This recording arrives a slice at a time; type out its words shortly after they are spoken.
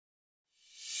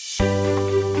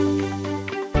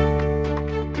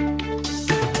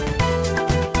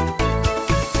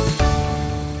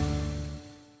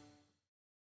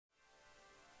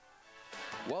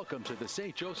Welcome to the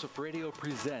St. Joseph Radio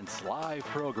Presents live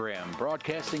program,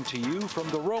 broadcasting to you from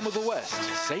the Rome of the West,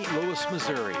 St. Louis,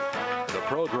 Missouri. The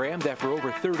program that for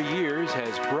over 30 years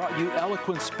has brought you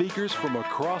eloquent speakers from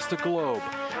across the globe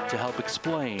to help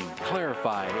explain,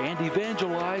 clarify, and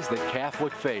evangelize the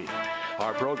Catholic faith.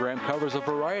 Our program covers a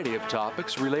variety of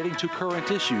topics relating to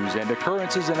current issues and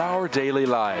occurrences in our daily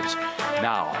lives.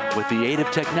 Now, with the aid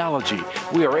of technology,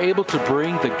 we are able to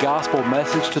bring the gospel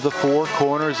message to the four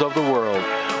corners of the world,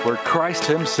 where Christ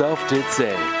himself did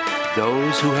say,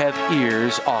 "Those who have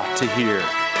ears ought to hear."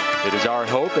 It is our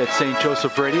hope at St.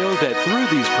 Joseph Radio that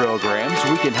through these programs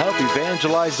we can help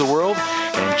evangelize the world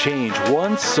and change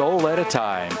one soul at a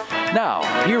time. Now,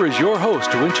 here is your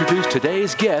host to introduce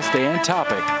today's guest and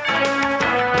topic.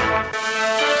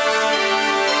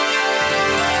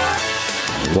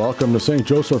 Welcome to St.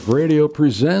 Joseph Radio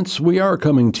Presents. We are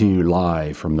coming to you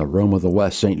live from the Rome of the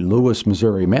West, St. Louis,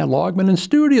 Missouri. Matt Laugeman in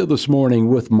studio this morning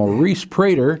with Maurice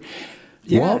Prater.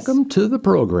 Yes. Welcome to the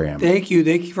program. Thank you.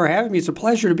 Thank you for having me. It's a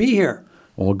pleasure to be here.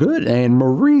 Well, good. And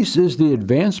Maurice is the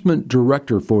Advancement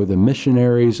Director for the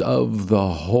Missionaries of the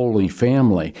Holy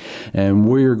Family. And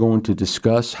we're going to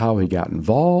discuss how he got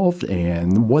involved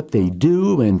and what they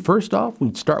do. And first off,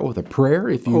 we'd start with a prayer,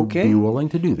 if you'd be willing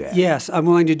to do that. Yes, I'm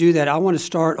willing to do that. I want to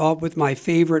start off with my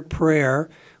favorite prayer,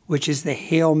 which is the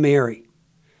Hail Mary.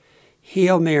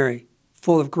 Hail Mary,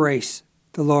 full of grace,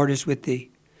 the Lord is with thee.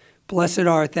 Blessed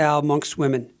art thou amongst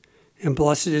women, and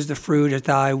blessed is the fruit of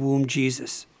thy womb,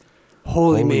 Jesus.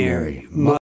 Holy Mary,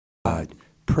 Mother of God,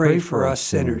 pray for us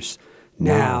sinners,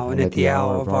 now and at the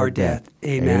hour of our death.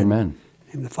 Amen. Amen.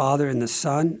 In the Father, and the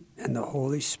Son, and the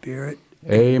Holy Spirit.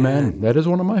 Amen. That is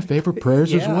one of my favorite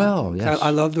prayers as well. Yes. I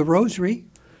love the rosary.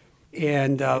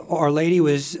 And Our Lady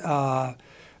was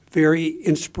very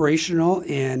inspirational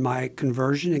in my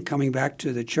conversion and coming back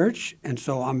to the church, and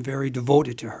so I'm very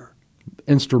devoted to her.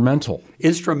 Instrumental.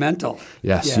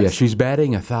 Yes. She's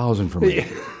batting 1,000 for me.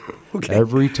 Okay.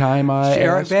 Every time I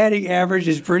ask. Her batting average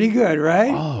is pretty good,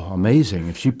 right? Oh, amazing.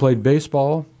 If she played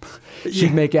baseball,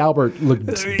 she'd make Albert look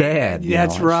bad.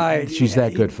 That's right. She's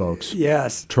that good, folks.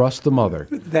 Yes. Trust the mother.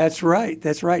 That's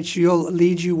right. She'll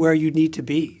lead you where you need to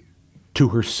be. To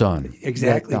her son.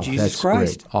 Exactly, Jesus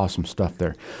Christ. Great. Awesome stuff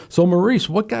there. So, Maurice,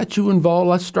 what got you involved?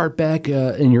 Let's start back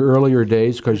in your earlier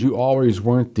days, because you always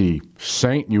weren't the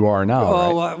saint you are now,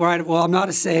 right? Right. Well, I'm not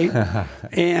a saint,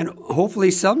 and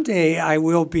hopefully someday I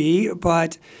will be.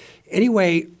 But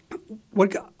anyway,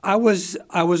 I was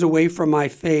away from my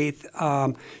faith.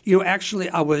 Actually,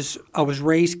 I was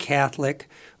raised Catholic,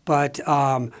 but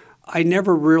I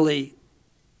never really,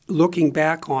 looking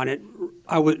back on it,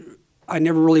 I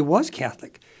never really was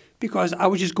Catholic because I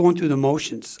was just going through the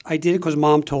motions. I did it because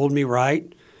Mom told me,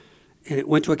 right? And it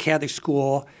went to a Catholic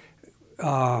school,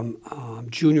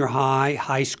 junior high,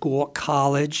 high school,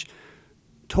 college,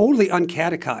 totally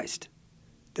uncatechized.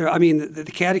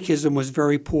 The catechism was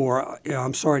very poor.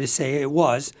 I'm sorry to say it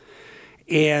was.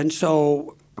 And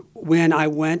so when I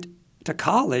went to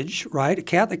college, right, a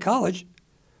Catholic college,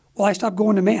 well, I stopped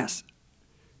going to Mass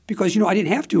because, I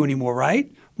didn't have to anymore, right?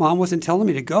 Mom wasn't telling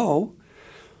me to go.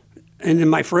 And then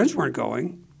my friends weren't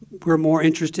going. We were more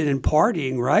interested in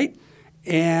partying, right?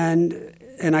 And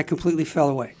I completely fell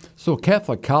away. So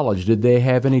Catholic college, did they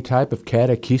have any type of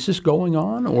catechesis going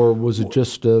on, or was it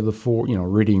just the four,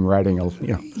 reading, writing?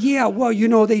 Yeah,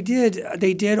 well, they did.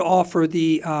 They did offer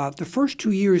the first 2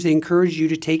 years. They encouraged you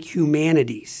to take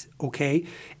humanities, okay?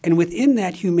 And within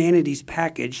that humanities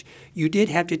package, you did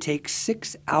have to take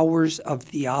 6 hours of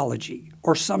theology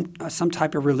or some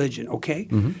type of religion, okay?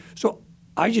 Mm-hmm. So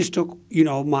I just took,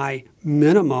 my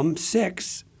minimum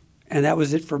 6, and that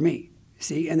was it for me.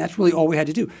 See, and that's really all we had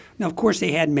to do. Now, of course,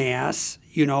 they had Mass,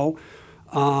 during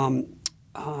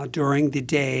the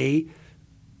day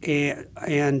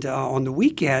and on the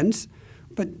weekends,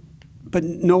 but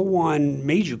no one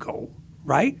made you go,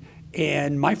 right?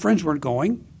 And my friends weren't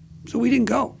going, so we didn't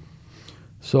go.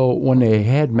 So when they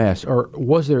had Mass, or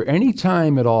was there any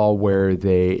time at all where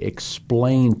they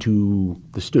explained to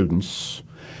the students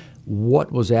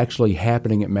what was actually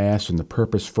happening at Mass and the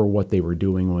purpose for what they were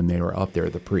doing when they were up there,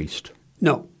 the priest?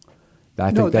 No.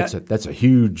 I think that's a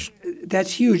huge.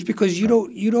 That's huge because you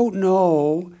don't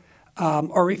know,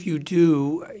 or if you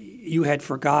do, you had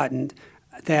forgotten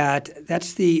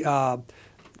that's the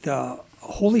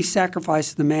holy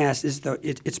sacrifice of the Mass is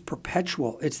it's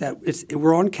perpetual.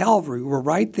 We're on Calvary. We're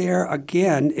right there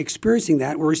again, experiencing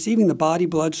that. We're receiving the body,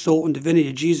 blood, soul, and divinity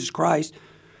of Jesus Christ.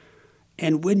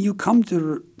 And when you come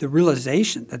to the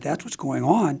realization that that's what's going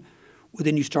on, well,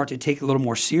 then you start to take it a little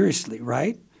more seriously,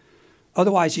 right?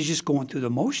 Otherwise, you're just going through the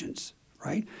motions,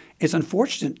 right? It's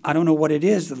unfortunate. I don't know what it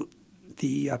is.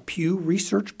 Pew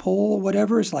Research poll,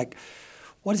 whatever, is like,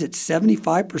 what is it?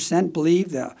 75%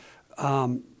 believe the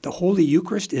Holy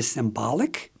Eucharist is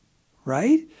symbolic,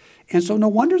 right? And so no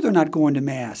wonder they're not going to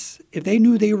Mass. If they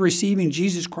knew they were receiving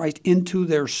Jesus Christ into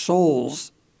their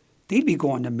souls, they'd be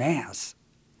going to Mass.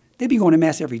 They'd be going to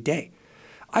Mass every day.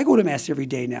 I go to Mass every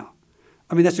day now.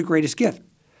 I mean, that's the greatest gift.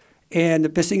 And the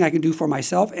best thing I can do for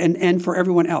myself and for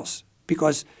everyone else,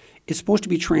 because it's supposed to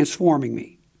be transforming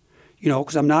me.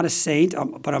 Because I'm not a saint,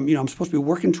 but I'm supposed to be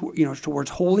working towards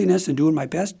holiness and doing my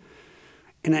best.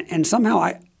 And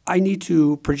somehow I need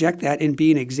to project that and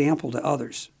be an example to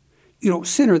others.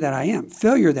 Sinner that I am,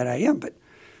 failure that I am,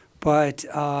 but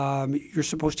you're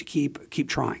supposed to keep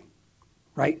trying,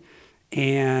 right?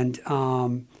 And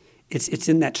it's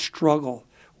in that struggle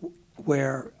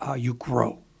where you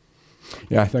grow.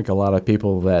 Yeah, I think a lot of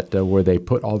people that where they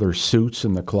put all their suits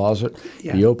in the closet,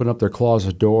 Yeah. you open up their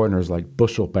closet door and there's like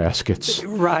bushel baskets.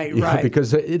 Right, Yeah, right.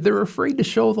 because they're afraid to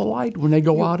show the light when they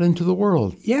go out into the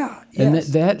world. Yeah, And yes.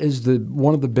 that is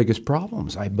one of the biggest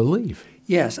problems, I believe.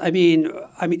 Yes, I mean,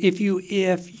 if you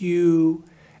have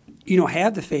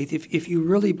the faith, if you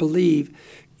really believe,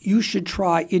 you should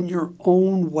try in your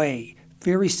own way,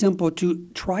 very simple, to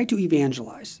try to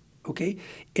evangelize. Okay,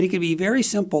 and it can be very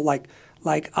simple, like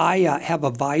I have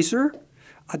a visor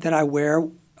that I wear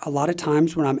a lot of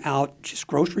times when I'm out just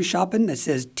grocery shopping that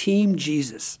says Team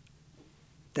Jesus.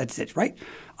 That's it, right?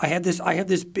 I have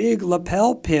this big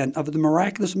lapel pin of the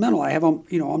miraculous medal. I have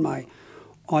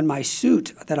on my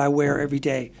suit that I wear every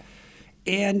day.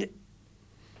 And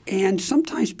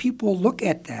sometimes people look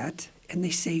at that and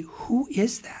they say, who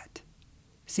is that?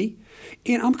 See?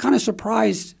 And I'm kind of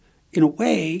surprised in a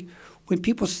way when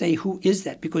people say, who is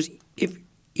that? Because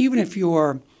even if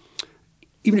you're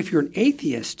an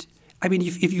atheist, I mean,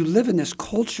 if you live in this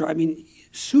culture, I mean,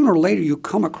 sooner or later you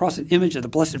come across an image of the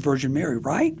Blessed Virgin Mary,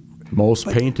 right? Most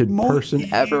painted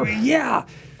person ever. Yeah.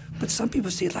 But some people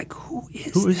say, like, who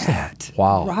is that?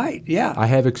 Wow. Right, yeah. I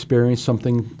have experienced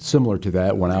something similar to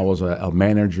that when I was a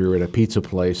manager at a pizza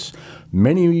place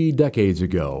many decades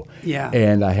ago. Yeah.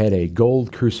 And I had a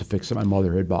gold crucifix that my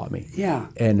mother had bought me. Yeah.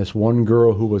 And this one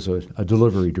girl who was a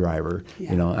delivery driver,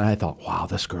 Yeah. and I thought, wow,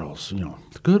 this girl's,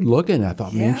 good looking. I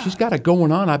thought, man, Yeah. she's got it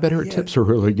going on. I bet her tips are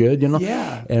really good,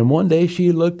 Yeah. And one day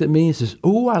she looked at me and says,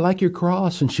 "Ooh, I like your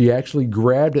cross." And she actually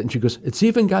grabbed it and she goes, "It's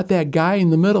even got that guy in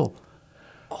the middle."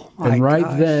 My And right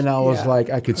gosh, then I was yeah. like,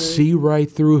 I could see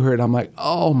right through her, and I'm like,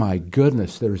 oh my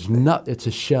goodness, it's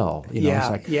a shell. Yeah, it's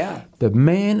like, yeah. The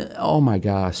man, oh my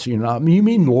gosh, you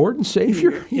mean Lord and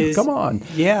Savior? Come on.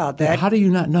 Yeah, How do you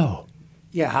not know?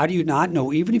 Yeah, how do you not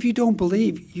know? Even if you don't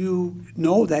believe, you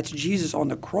know that's Jesus on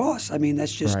the cross. I mean,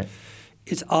 that's just, Right.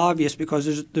 It's obvious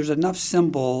because there's enough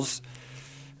symbols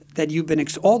that you've been,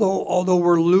 although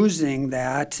we're losing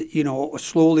that,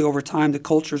 slowly over time, the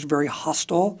culture is very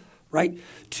hostile, right,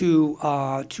 to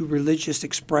religious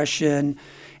expression,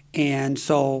 and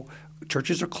so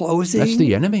churches are closing. That's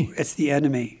the enemy. It's the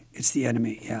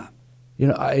enemy. Yeah.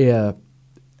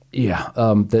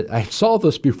 I saw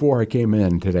this before I came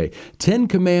in today. 10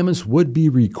 Commandments would be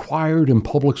required in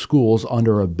public schools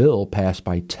under a bill passed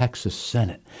by Texas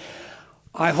Senate.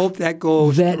 I hope that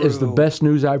goes That through. is the best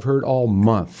news I've heard all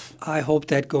month. I hope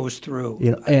that goes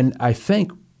through. And I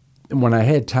think when I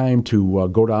had time to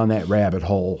go down that rabbit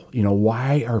hole,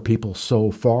 why are people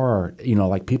so far,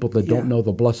 like people that don't know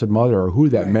the Blessed Mother or who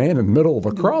that man in the middle of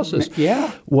a cross is?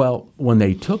 Yeah. Well, when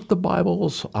they took the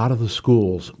Bibles out of the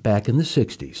schools back in the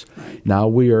 60s, now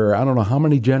we are, I don't know how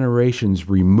many generations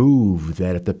removed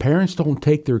that if the parents don't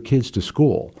take their kids to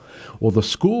school, well, the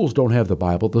schools don't have the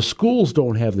Bible, the schools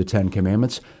don't have the 10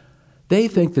 Commandments. They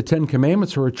think the 10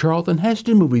 Commandments are a Charlton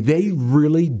Heston movie. They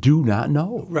really do not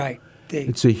know. Right.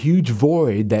 It's a huge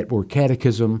void where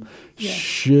catechism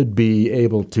should be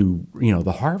able to,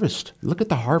 the harvest. Look at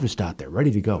the harvest out there,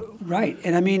 ready to go. Right.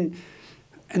 And I mean,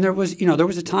 and there was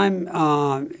a time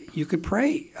you could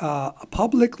pray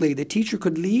publicly. The teacher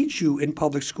could lead you in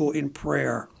public school in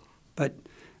prayer. But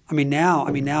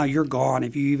now you're gone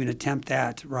if you even attempt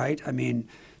that, right? I mean,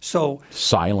 so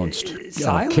Silenced,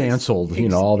 silenced.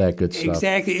 canceled, all that good stuff.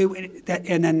 Exactly.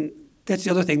 And then that's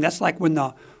the other thing. That's like when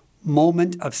the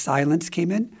moment of silence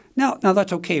came in. Now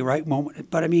that's okay, right?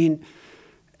 But I mean,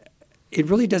 it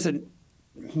really doesn't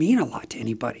mean a lot to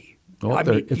anybody. Well,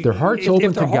 if their heart's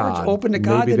open to God,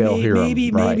 maybe they'll hear them.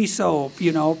 Maybe so,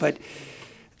 but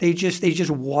they just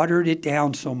watered it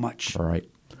down so much. All right.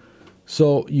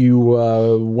 So you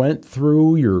went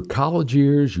through your college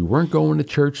years. You weren't going to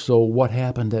church. So what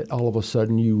happened that all of a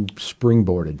sudden you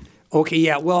springboarded? Okay,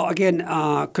 yeah. Well, again,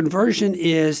 conversion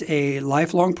is a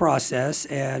lifelong process,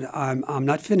 and I'm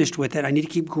not finished with it. I need to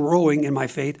keep growing in my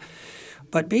faith.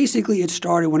 But basically, it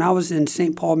started when I was in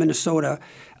St. Paul, Minnesota.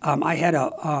 I had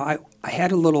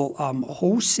a little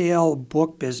wholesale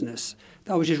book business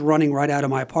that was just running right out of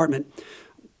my apartment.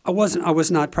 I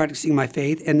was not practicing my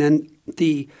faith, and then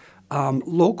the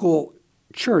local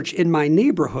church in my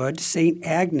neighborhood, St.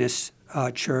 Agnes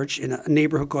Church, in a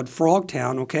neighborhood called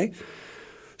Frogtown. Okay,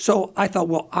 so I thought,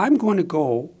 well, I'm going to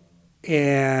go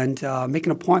and make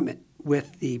an appointment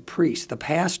with the priest, the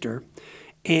pastor,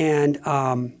 and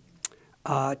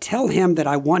tell him that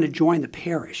I want to join the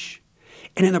parish,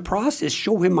 and in the process,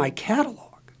 show him my catalog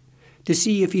to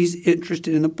see if he's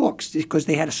interested in the books, because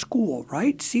they had a school,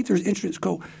 right? See if there's interest.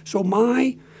 It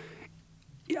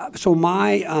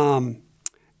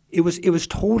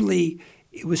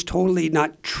was totally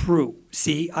not true.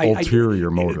 See, ulterior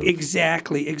motive.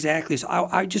 Exactly. So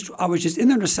I was just in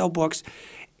there to sell books,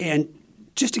 and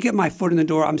just to get my foot in the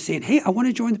door, I'm saying, hey, I want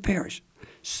to join the parish.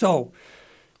 So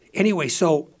anyway,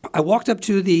 I walked up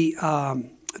to the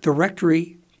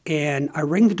rectory, and I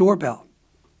rang the doorbell.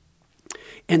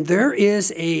 And there is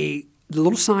the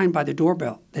little sign by the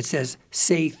doorbell that says,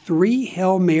 say 3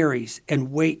 Hail Marys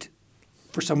and wait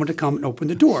for someone to come and open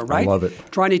the door, right? I love it.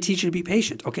 Trying to teach you to be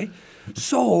patient, okay?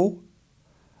 So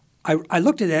I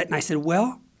looked at that and I said,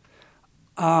 well,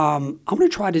 I'm going to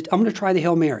try the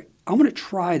Hail Mary. I'm going to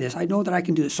try this. I know that I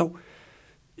can do this.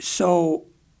 So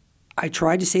I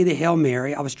tried to say the Hail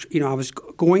Mary. I was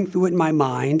going through it in my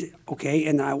mind, okay,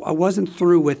 and I wasn't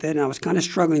through with it, and I was kind of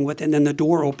struggling with it. And then the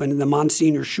door opened, and the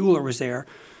Monsignor Schuler was there,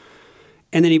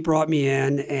 and then he brought me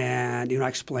in, and I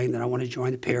explained that I want to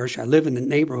join the parish. I live in the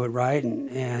neighborhood, right, and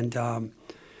then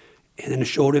I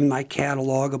showed him my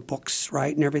catalog of books,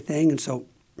 right, and everything, and so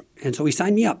he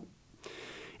signed me up.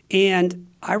 And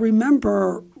I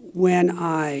remember when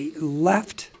I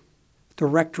left the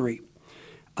rectory,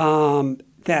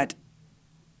 that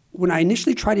when I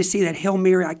initially tried to say that Hail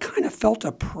Mary, I kind of felt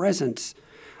a presence,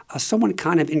 someone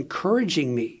kind of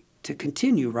encouraging me to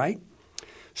continue, right?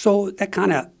 So that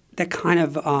kind of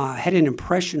had an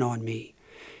impression on me,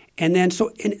 and then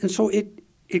so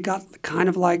it got kind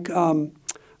of like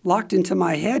locked into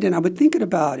my head, and I would think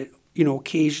about it,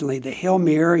 occasionally, the Hail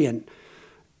Mary, and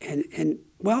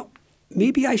well,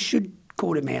 maybe I should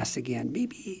go to Mass again.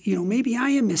 Maybe I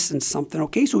am missing something.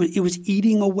 Okay, so it was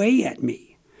eating away at me.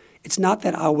 It's not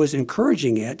that I was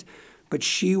encouraging it, but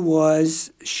she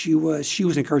was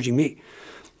encouraging me.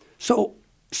 So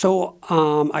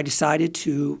I decided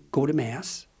to go to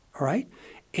Mass. All right,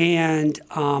 and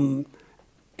I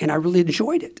really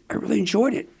enjoyed it.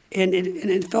 And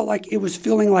it felt like it was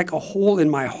filling like a hole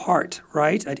in my heart,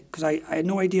 right? Because I had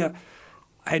no idea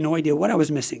what I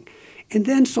was missing. And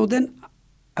then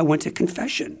I went to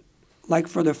confession, like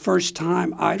for the first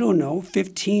time,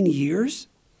 15 years,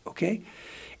 okay?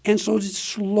 And so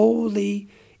slowly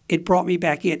it brought me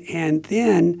back in.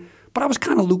 But I was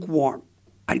kind of lukewarm.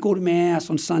 I'd go to Mass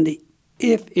on Sunday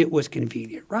if it was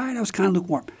convenient, right? I was kind of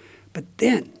lukewarm. But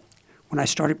then when I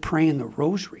started praying the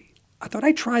rosary, I thought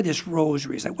I'd try this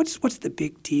rosary. It's like, what's the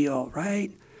big deal,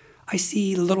 right? I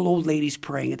see little old ladies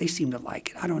praying it. They seem to like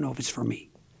it. I don't know if it's for me.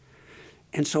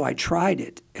 And so I tried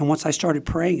it. And once I started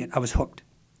praying it, I was hooked.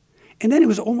 And then it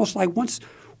was almost like once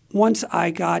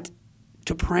I got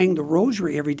to praying the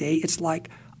rosary every day, it's like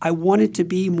I wanted to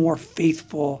be more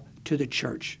faithful to the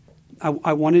church.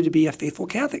 I wanted to be a faithful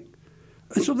Catholic.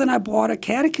 And so then I bought a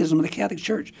catechism of the Catholic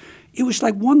Church. It was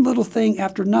like one little thing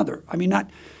after another. I mean,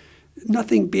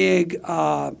 nothing big,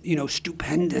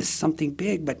 stupendous, something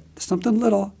big, but something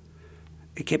little.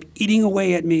 It kept eating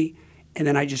away at me, and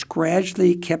then I just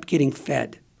gradually kept getting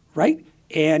fed, right?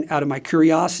 And out of my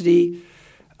curiosity,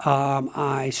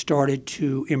 I started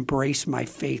to embrace my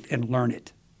faith and learn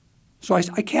it. So I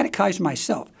catechized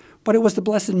myself, but it was the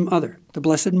Blessed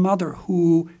Mother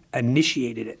who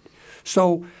initiated it.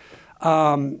 So,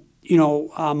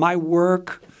 my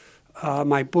work,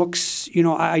 my books,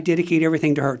 I dedicate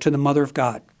everything to her, to the Mother of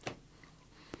God.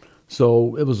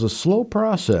 So it was a slow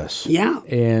process. Yeah.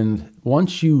 And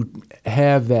once you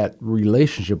have that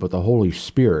relationship with the Holy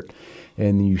Spirit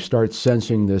and you start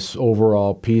sensing this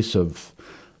overall piece of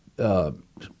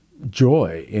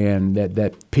joy and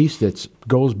that peace that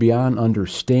goes beyond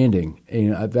understanding,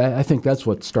 and I think that's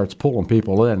what starts pulling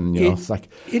people in. It's like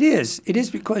it is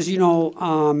because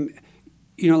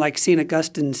like St.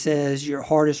 Augustine says, your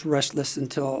heart is restless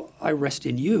until I rest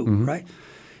in you, mm-hmm. right?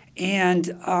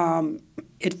 And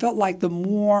it felt like the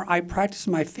more I practiced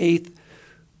my faith,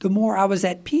 the more I was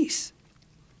at peace.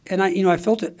 And I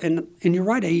felt it, and you're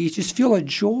right. You just feel a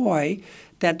joy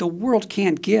that the world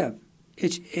can't give.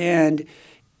 And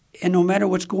no matter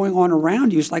what's going on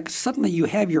around you, it's like suddenly you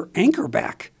have your anchor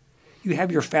back, you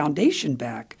have your foundation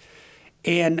back,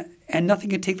 and and nothing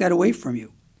can take that away from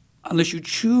you unless you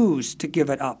choose to give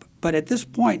it up. But at this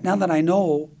point, now that I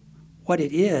know what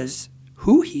it is,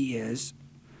 who he is,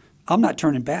 I'm not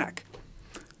turning back.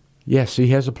 Yes, he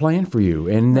has a plan for you.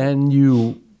 And then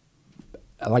you,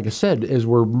 like I said, as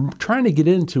we're trying to get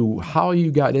into how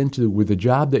you got into with the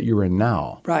job that you're in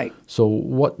now. Right. So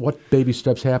what baby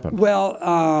steps happened? Well,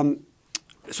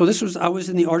 so I was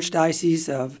in the Archdiocese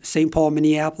of St. Paul,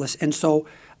 Minneapolis, and so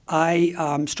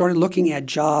I started looking at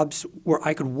jobs where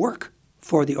I could work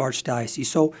for the Archdiocese.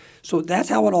 So that's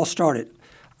how it all started.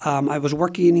 I was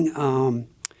working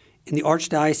in the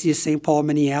Archdiocese of St. Paul,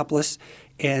 Minneapolis,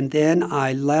 and then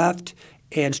I left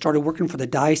and started working for the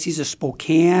Diocese of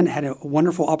Spokane, had a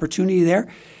wonderful opportunity there.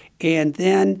 And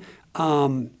then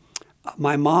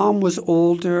my mom was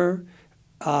older,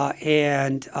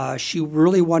 and she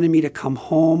really wanted me to come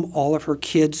home. All of her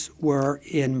kids were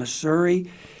in Missouri.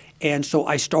 And so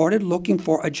I started looking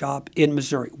for a job in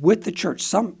Missouri with the church,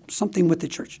 something with the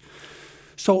church.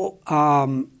 So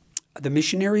the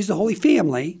Missionaries of the Holy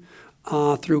Family,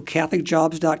 through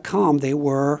CatholicJobs.com, they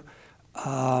were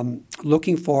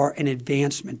looking for an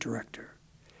advancement director.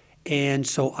 And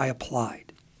so I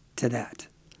applied to that.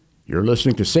 You're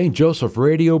listening to St. Joseph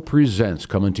Radio Presents,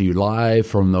 coming to you live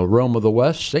from the Rome of the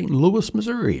West, St. Louis,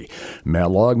 Missouri. Matt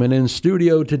Laugeman in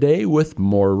studio today with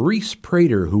Maurice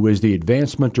Prater, who is the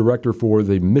Advancement Director for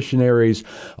the Missionaries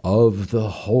of the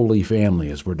Holy Family,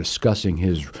 as we're discussing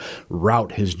his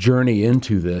route, his journey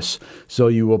into this. So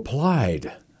you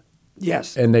applied.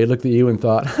 Yes. And they looked at you and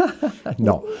thought,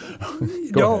 no.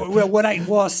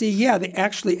 Actually,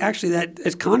 that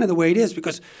is kind of the way it is,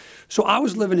 because so I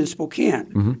was living in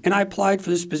Spokane, and I applied for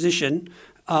this position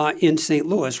in St.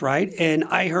 Louis, right? And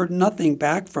I heard nothing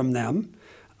back from them.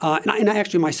 And I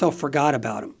actually myself forgot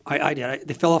about them. I did.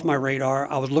 They fell off my radar.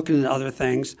 I was looking at other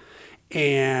things.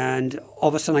 And all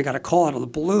of a sudden I got a call out of the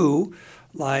blue,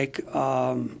 like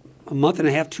a month and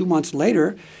a half, 2 months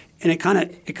later. And it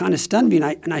kind of stunned me.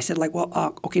 And I said, like,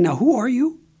 well, okay, now who are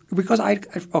you? Because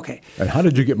okay. And how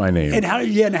did you get my name? And how did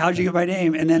you get my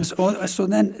name? And then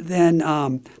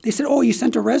then they said, oh, you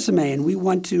sent a resume, and we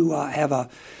want to have a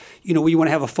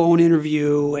phone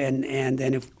interview, and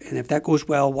then if that goes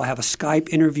well, we'll have a Skype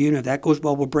interview, and if that goes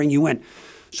well, we'll bring you in.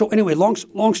 So anyway,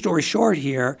 long story short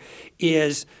here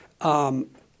is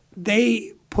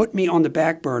they put me on the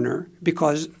back burner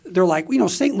because they're like,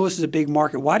 St. Louis is a big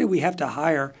market. Why do we have to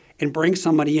hire and bring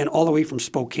somebody in all the way from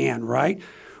Spokane, right?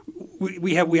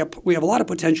 We have a lot of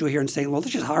potential here in St. Louis.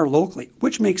 Let's just hire locally,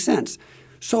 which makes sense.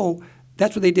 So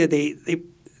that's what they did.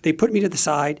 They put me to the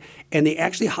side, and they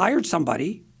actually hired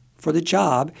somebody for the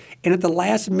job. And at the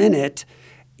last minute,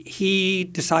 he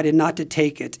decided not to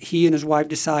take it. He and his wife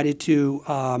decided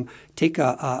to take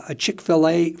a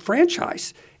Chick-fil-A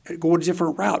franchise and go a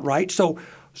different route, right? So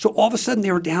all of a sudden,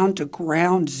 they were down to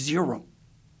ground zero.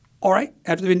 All right,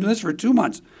 after they've been doing this for 2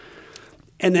 months.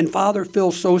 And then Father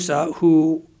Phil Sosa,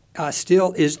 who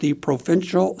still is the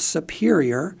provincial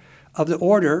superior of the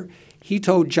order, he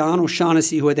told John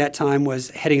O'Shaughnessy, who at that time was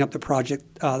heading up the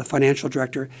project, the financial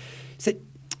director, said,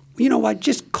 you know what,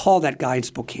 just call that guy in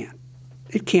Spokane.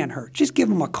 It can't hurt. Just give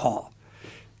him a call.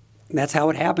 And that's how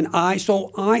it happened.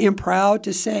 So I am proud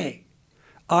to say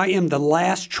I am the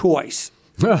last choice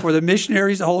for the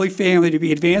Missionaries of the Holy Family to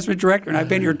be advancement director, and I've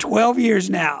been here 12 years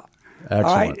now. Excellent.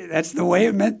 All right, that's the way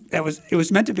it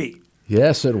was meant to be.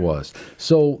 Yes, it was.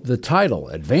 So the title,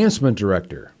 Advancement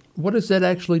Director, what does that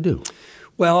actually do?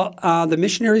 Well, the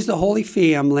Missionaries of the Holy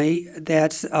Family,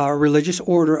 that's a religious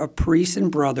order of priests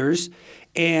and brothers,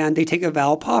 and they take a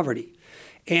vow of poverty.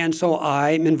 And so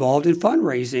I'm involved in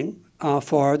fundraising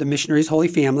for the Missionaries of the Holy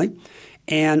Family.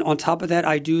 And on top of that,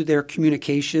 I do their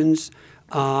communications.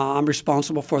 I'm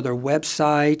responsible for their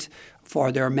website,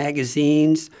 for their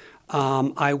magazines.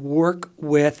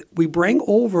 We bring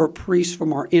over priests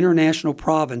from our international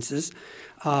provinces.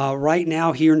 Right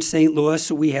now here in St.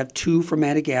 Louis, we have 2 from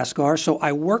Madagascar. So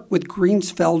I work with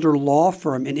Greensfelder Law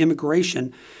Firm in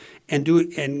immigration and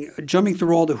jumping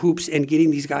through all the hoops and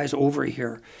getting these guys over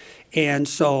here. And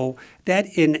so that,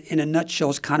 in a nutshell,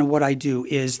 is kind of what I do,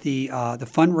 is the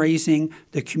fundraising,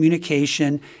 the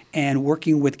communication, and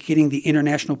working with getting the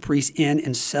international priests in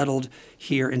and settled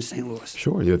here in St. Louis.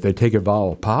 Sure. If they take a vow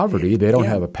of poverty, they don't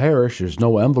have a parish. There's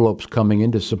no envelopes coming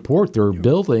in to support their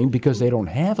building because they don't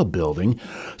have a building.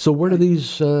 So where do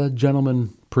these gentlemen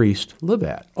priests live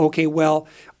at? Okay, well,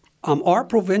 our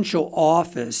provincial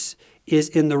office is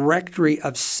in the rectory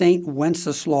of St.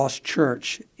 Wenceslaus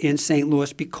Church in St.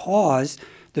 Louis, because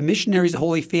the Missionaries of the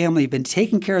Holy Family have been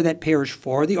taking care of that parish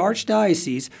for the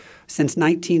Archdiocese since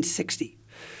 1960.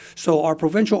 So our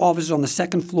provincial office is on the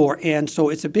second floor, and so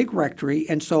it's a big rectory,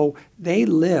 and so they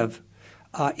live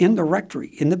in the rectory,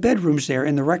 in the bedrooms there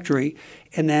in the rectory,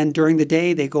 and then during the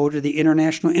day they go to the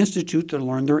International Institute to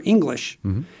learn their English.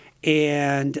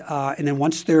 And then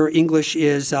once their English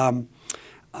is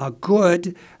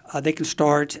good, they can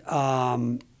start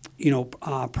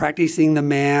practicing the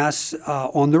Mass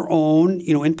on their own,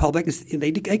 in public.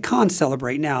 They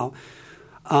con-celebrate now,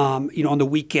 on the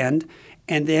weekend.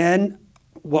 And then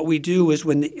what we do is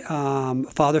when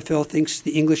Father Phil thinks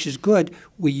the English is good,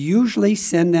 we usually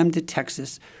send them to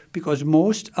Texas because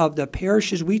most of the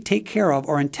parishes we take care of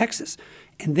are in Texas.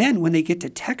 And then when they get to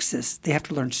Texas, they have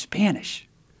to learn Spanish,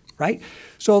 right?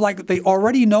 So like they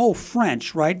already know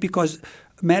French, right? Because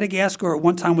Madagascar at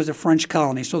one time was a French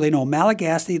colony. So they know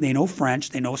Malagasy, they know French,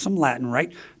 they know some Latin,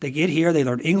 right? They get here, they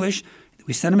learn English.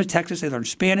 We send them to Texas, they learn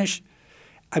Spanish.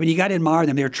 I mean, you got to admire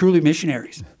them. They're truly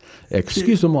missionaries.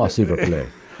 Excusez-moi, s'il vous plaît.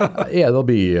 Yeah, they'll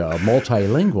be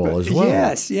multilingual as well.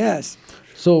 Yes.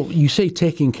 So you say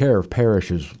taking care of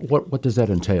parishes. What does that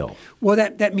entail? Well,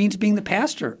 that means being the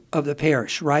pastor of the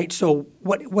parish, right? So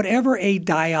whatever a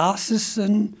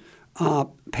diocesan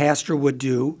pastor would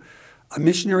do, a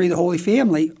missionary of the Holy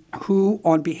Family who,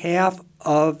 on behalf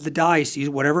of the diocese,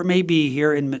 whatever it may be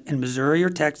here in Missouri or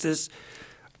Texas,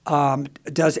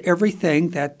 does everything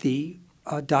that the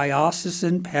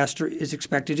diocesan pastor is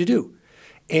expected to do.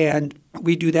 And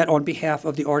we do that on behalf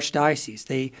of the Archdiocese.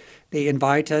 They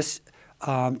invite us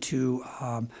to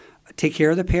take care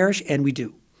of the parish, and we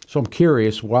do. So I'm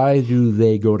curious, why do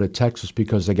they go to Texas?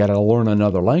 Because they got to learn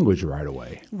another language right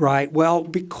away. Right. Well,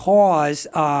 because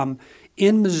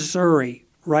in Missouri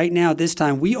right now, this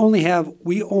time, we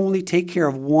only take care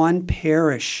of one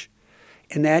parish,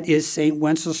 and that is St.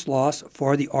 Wenceslaus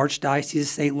for the Archdiocese of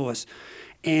St. Louis.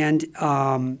 And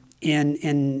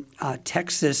in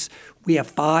Texas, we have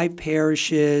 5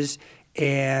 parishes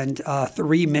and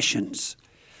 3 missions.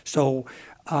 So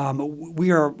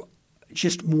we are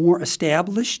just more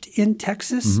established in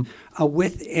Texas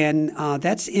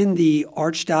that's in the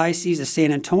Archdiocese of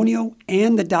San Antonio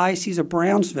and the Diocese of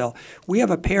Brownsville. We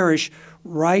have a parish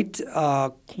right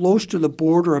close to the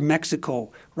border of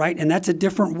Mexico, right? And that's a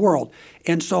different world.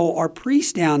 And so our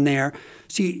priests down there,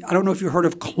 see, I don't know if you've heard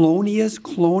of colonias.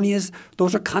 Colonias,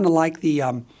 those are kind of like the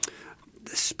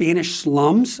Spanish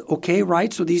slums, okay,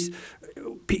 right? So these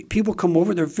people come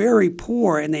over, they're very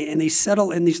poor, and they settle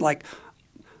in these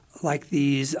like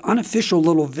these unofficial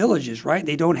little villages, right?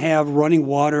 They don't have running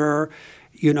water,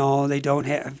 they don't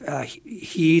have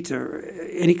heat or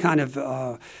any kind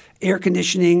of air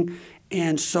conditioning.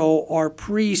 And so our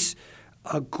priests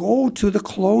go to the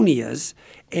colonias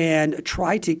and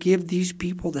try to give these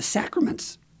people the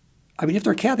sacraments. I mean, if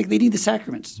they're Catholic, they need the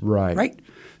sacraments. Right?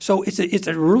 So it's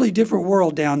a really different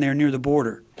world down there near the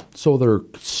border. So they're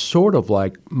sort of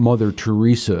like Mother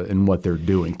Teresa in what they're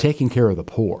doing, taking care of the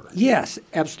poor. Yes,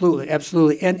 absolutely.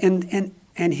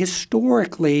 And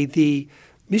historically, the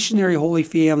missionary Holy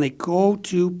Family go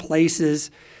to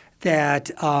places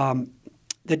that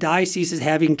the diocese is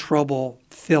having trouble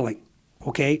filling,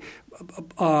 okay?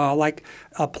 Like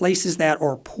places that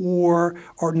are poor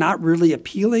or not really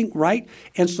appealing, right?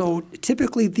 And so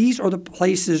typically these are the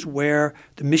places where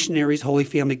the missionaries Holy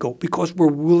Family go because we're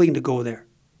willing to go there.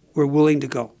 We're willing to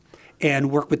go and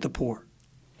work with the poor.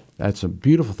 That's a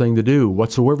beautiful thing to do.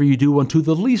 Whatsoever you do unto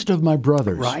the least of my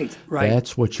brothers. Right.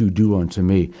 That's what you do unto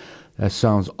me. That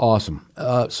sounds awesome.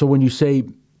 So when you say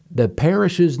the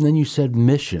parishes and then you said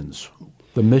missions,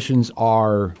 the missions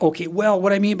are? Okay, well,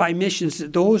 what I mean by missions,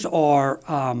 those are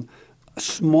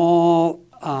small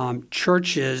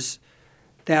churches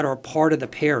that are part of the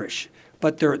parish,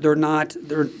 but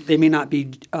they may not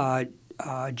be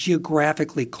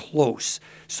geographically close.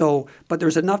 So, but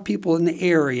there's enough people in the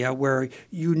area where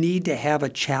you need to have a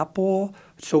chapel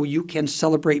so you can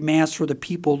celebrate Mass for the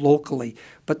people locally.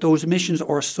 But those missions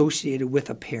are associated with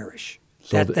a parish.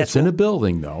 So it's in a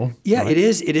building, though. Yeah, right? It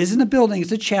is. It is in a building.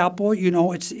 It's a chapel.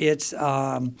 It's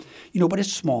but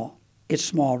it's small. It's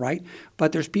small, right?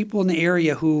 But there's people in the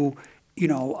area who,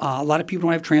 a lot of people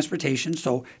don't have transportation,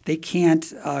 so they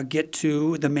can't get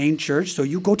to the main church. So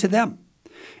you go to them,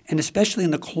 and especially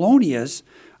in the colonias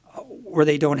where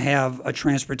they don't have a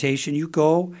transportation, you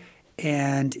go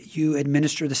and you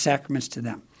administer the sacraments to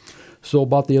them. So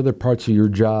about the other parts of your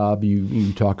job,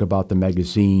 you talk about the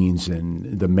magazines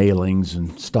and the mailings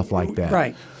and stuff like that.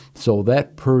 Right. So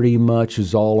that pretty much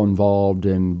is all involved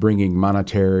in bringing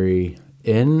monetary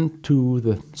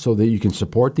into so that you can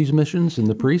support these missions and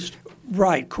the priest?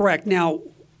 Right, correct. Now,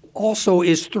 also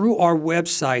is through our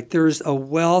website, there's a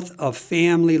wealth of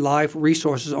family life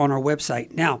resources on our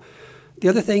website. Now, The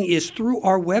other thing is through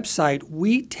our website,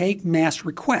 we take Mass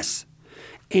requests.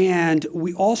 And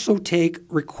we also take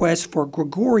requests for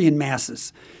Gregorian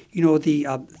Masses. You know, the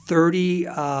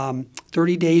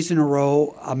 30 days in a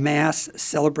row, a Mass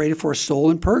celebrated for a soul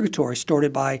in purgatory,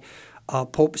 started by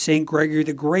Pope St. Gregory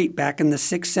the Great back in the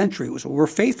 6th century. We're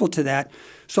faithful to that.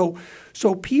 So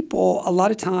people, a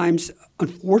lot of times,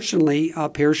 unfortunately,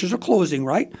 parishes are closing,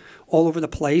 right, all over the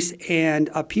place, and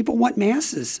people want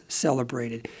Masses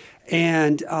celebrated.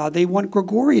 And they want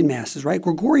Gregorian Masses, right?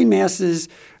 Gregorian Masses,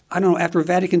 I don't know, after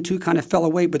Vatican II kind of fell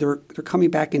away, but they're coming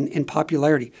back in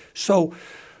popularity. So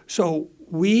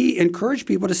we encourage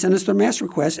people to send us their Mass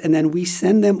requests, and then we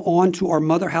send them on to our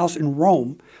mother house in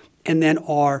Rome, and then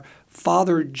our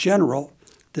Father General,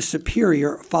 the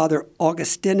Superior, Father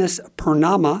Augustinus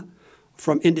Purnama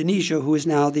from Indonesia, who is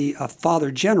now the Father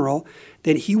General,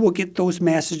 then he will get those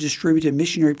Masses distributed to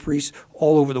missionary priests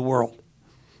all over the world.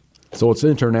 So it's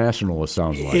international, it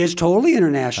sounds like. It's totally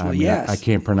international, yes. I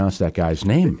can't pronounce that guy's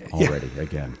name already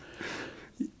again.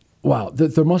 Wow,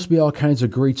 there must be all kinds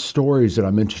of great stories that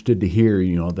I'm interested to hear,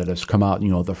 that has come out,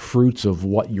 the fruits of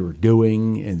what you're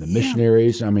doing and the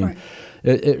missionaries. I mean, right.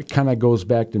 It kind of goes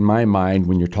back in my mind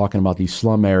when you're talking about these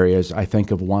slum areas. I think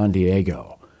of Juan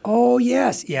Diego. Oh,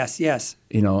 yes.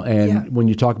 When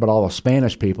you talk about all the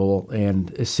Spanish people, and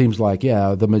it seems like,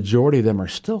 the majority of them are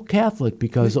still Catholic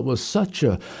because it was such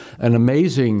an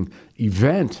amazing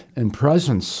event and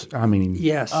presence. I mean,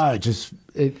 yes.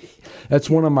 That's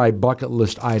one of my bucket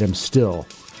list items still,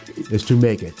 is to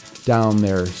make it down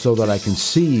there so that I can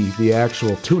see the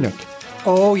actual tunic.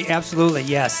 Oh, absolutely,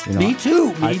 yes. Me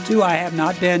too. I have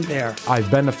not been there. I've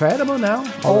been to Fatima now.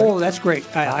 Oh, that's great.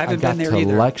 I haven't been there either. I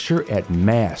got to lecture at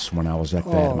Mass when I was at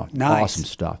Fatima. Nice. Awesome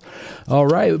stuff. All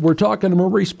right, we're talking to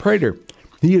Maurice Prater.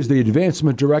 He is the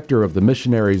Advancement Director of the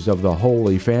Missionaries of the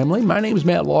Holy Family. My name is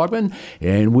Matt Laugeman,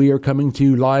 and we are coming to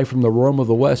you live from the Rome of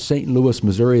the West, St. Louis,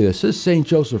 Missouri. This is St.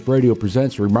 Joseph Radio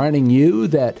Presents, reminding you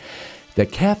that the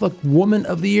Catholic Woman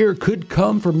of the Year could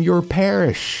come from your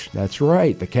parish. That's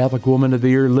right. The Catholic Woman of the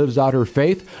Year lives out her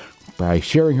faith by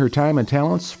sharing her time and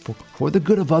talents for the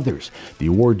good of others. The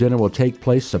award dinner will take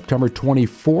place September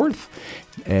 24th,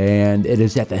 and it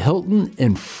is at the Hilton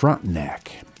in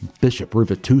Frontenac. Bishop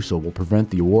Rivatusa will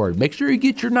present the award. Make sure you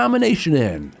get your nomination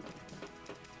in.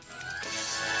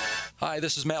 Hi,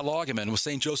 this is Matt Laugeman with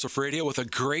St. Joseph Radio with a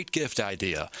great gift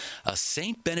idea. A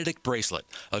St. Benedict bracelet,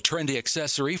 a trendy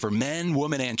accessory for men,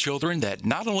 women, and children that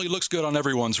not only looks good on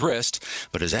everyone's wrist,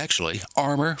 but is actually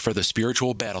armor for the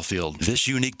spiritual battlefield. This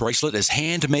unique bracelet is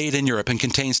handmade in Europe and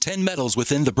contains 10 medals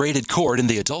within the braided cord in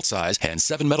the adult size and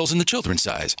 7 medals in the children's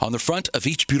size. On the front of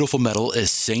each beautiful medal is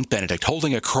St. Benedict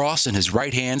holding a cross in his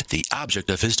right hand, the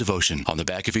object of his devotion. On the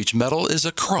back of each medal is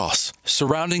a cross.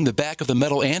 Surrounding the back of the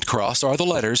medal and cross are the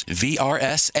letters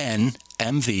VRSN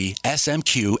MV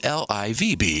SMQ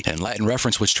LIVB, in Latin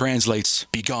reference which translates,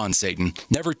 "Begone, Satan.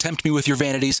 Never tempt me with your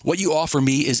vanities. What you offer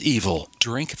me is evil.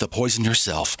 Drink the poison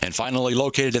yourself." And finally,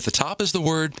 located at the top is the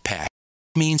word "pax."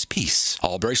 Means peace.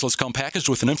 All bracelets come packaged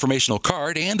with an informational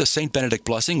card and a St. Benedict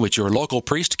blessing which your local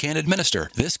priest can administer.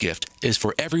 This gift is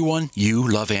for everyone you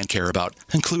love and care about,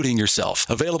 including yourself.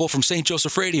 Available from St.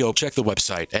 Joseph Radio. Check the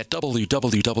website at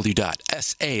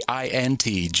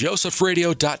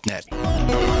www.saintjosephradio.net.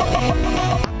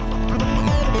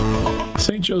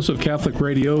 St. Joseph Catholic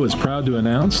Radio is proud to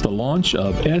announce the launch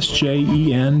of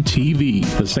SJEN TV,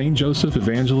 the St. Joseph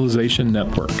Evangelization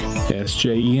Network.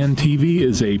 SJEN TV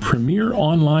is a premier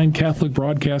online Catholic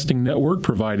broadcasting network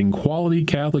providing quality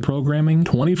Catholic programming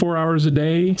 24 hours a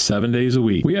day, 7 days a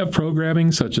week. We have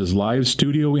programming such as live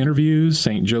studio interviews,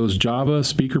 St. Joe's Java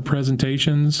speaker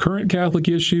presentations, current Catholic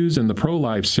issues, and the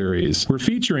Pro-Life series. We're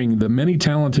featuring the many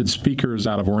talented speakers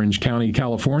out of Orange County,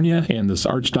 California, and this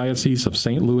Archdiocese of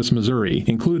St. Louis, Missouri,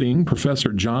 including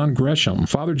Professor John Gresham,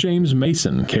 Father James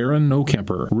Mason, Karen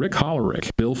Nokemper, Rick Hollerick,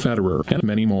 Bill Federer, and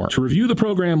many more. To review the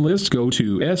program list, go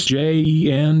to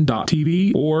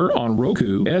sjen.tv or on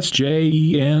Roku,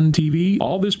 SJEN TV.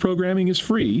 All this programming is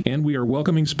free, and we are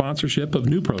welcoming sponsorship of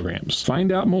new programs.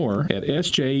 Find out more at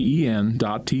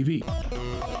sjen.tv.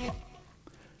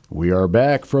 We are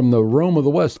back from the Rome of the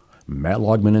West. Matt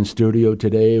Laugeman in studio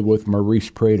today with Maurice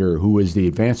Prater, who is the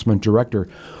Advancement Director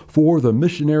for the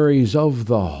Missionaries of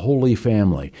the Holy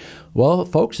Family. Well,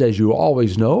 folks, as you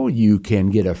always know, you can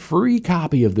get a free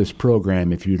copy of this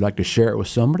program if you'd like to share it with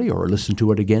somebody or listen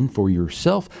to it again for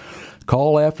yourself.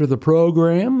 Call after the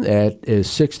program at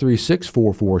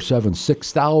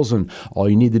 636-447-6000. All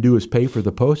you need to do is pay for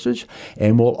the postage,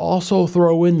 and we'll also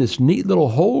throw in this neat little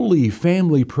Holy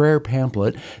Family prayer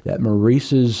pamphlet that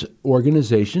Maurice's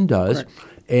organization does,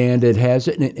 and it has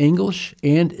it in English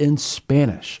and in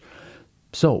Spanish.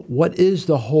 So, what is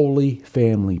the Holy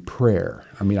Family Prayer?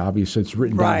 I mean, obviously it's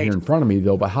written down here in front of me,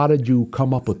 though, but how did you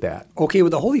come up with that? Okay, well,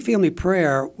 the Holy Family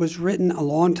Prayer was written a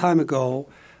long time ago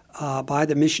by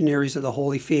the missionaries of the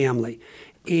Holy Family.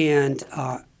 And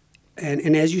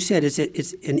as you said, it's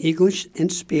in English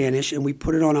and Spanish, and we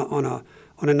put it on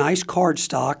a nice card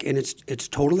stock, and it's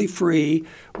totally free.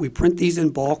 We print these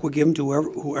in bulk. We give them to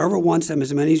whoever wants them,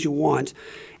 as many as you want.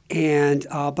 And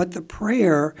but the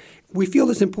prayer, we feel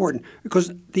is important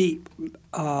because the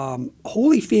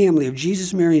Holy Family of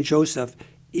Jesus, Mary, and Joseph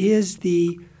is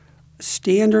the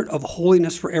standard of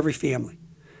holiness for every family.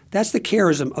 That's the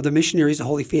charism of the missionaries of the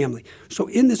Holy Family. So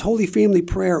in this Holy Family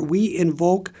prayer, we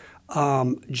invoke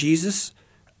Jesus,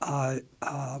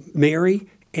 Mary,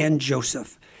 and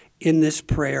Joseph in this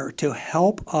prayer to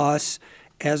help us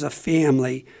as a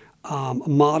family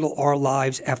model our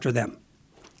lives after them.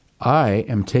 I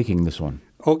am taking this one.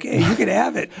 Okay, you can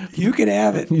have it. You can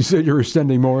have it. You said you were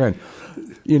sending more in.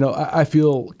 You know, I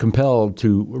feel compelled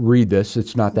to read this.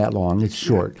 It's not that long. It's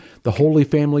short. Yeah. The Holy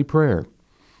Family Prayer.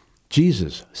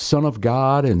 Jesus, Son of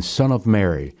God and Son of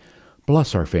Mary,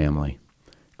 bless our family.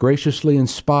 Graciously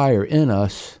inspire in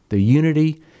us the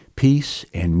unity, peace,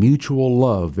 and mutual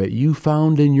love that you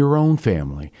found in your own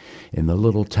family in the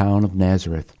little town of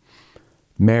Nazareth.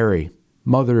 Mary,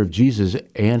 Mother of Jesus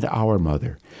and our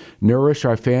Mother, nourish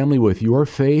our family with your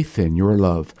faith and your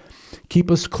love. Keep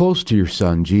us close to your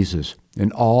Son, Jesus,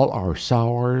 in all our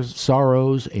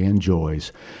sorrows and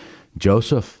joys.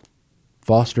 Joseph,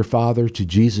 foster father to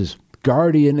Jesus,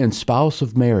 guardian and spouse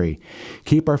of Mary,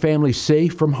 keep our family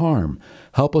safe from harm.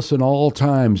 Help us in all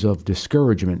times of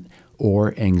discouragement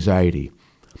or anxiety.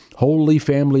 Holy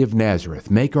Family of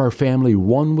Nazareth, make our family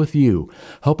one with you.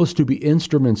 Help us to be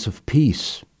instruments of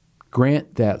peace.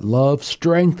 Grant that love,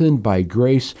 strengthened by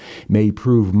grace, may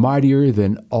prove mightier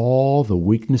than all the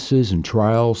weaknesses and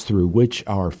trials through which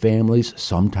our families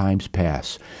sometimes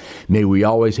pass. May we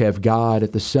always have God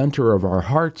at the center of our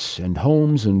hearts and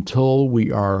homes until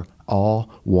we are all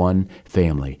one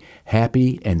family,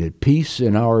 happy and at peace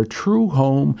in our true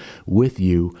home with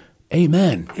you.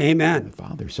 Amen. Amen.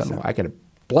 Father, Son, I got to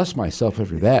bless myself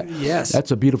after that. Yes.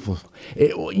 That's a beautiful,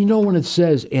 you know, when it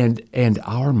says, and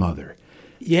our Mother.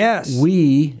 Yes.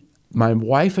 My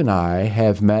wife and I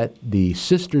have met the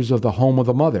Sisters of the Home of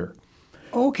the Mother.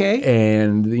 Okay.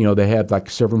 And, you know, they have like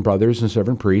 7 brothers and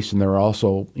 7 priests, and they're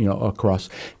also, you know, across.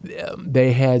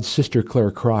 They had Sister Claire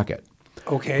Crockett,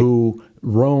 okay, who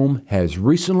Rome has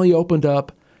recently opened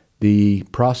up the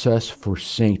process for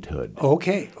sainthood.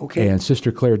 Okay. And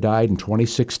Sister Claire died in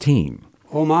 2016.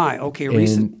 Oh, my. Okay,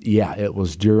 recent. And, yeah, it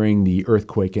was during the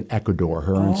earthquake in Ecuador,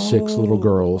 her and 6 little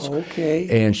girls.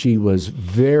 Okay. And she was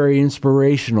very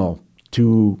inspirational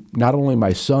to not only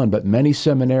my son, but many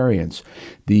seminarians.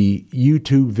 The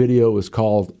YouTube video is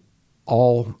called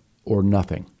All or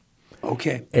Nothing.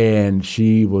 Okay. And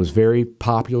she was very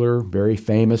popular, very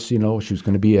famous. You know, she was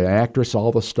going to be an actress,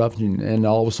 all the stuff. And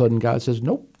all of a sudden, God says,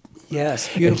 nope. Yes,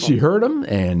 beautiful. And she heard him,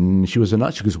 and she was a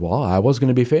nun. She goes, well, I was going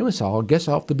to be famous. I guess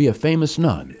I'll have to be a famous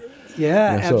nun.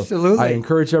 Yeah, And so absolutely. I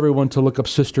encourage everyone to look up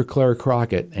Sister Claire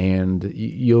Crockett, and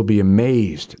you'll be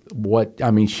amazed what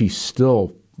she's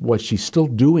still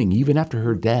doing even after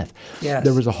her death. Yes.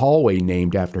 There was a hallway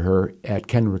named after her at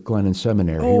Kendrick Glennon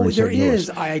Seminary here in St. Louis. There is.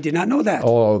 I did not know that.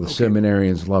 Oh, the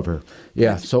seminarians love her.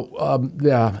 Yeah, so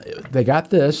they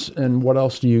got this, and what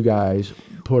else do you guys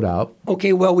put out?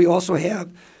 Okay, well, we also have,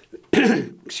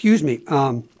 excuse me,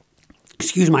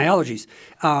 excuse my allergies.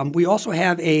 We also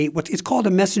have it's called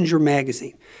a messenger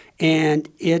magazine, and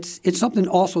it's something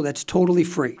also that's totally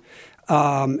free.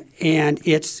 And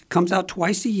it comes out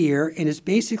twice a year, and it's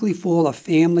basically full of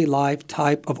family life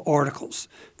type of articles,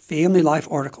 family life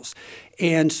articles.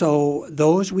 And so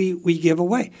those we give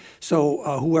away. So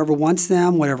whoever wants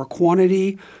them, whatever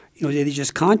quantity, you know, they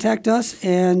just contact us,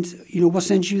 and you know we'll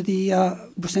send you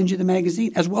the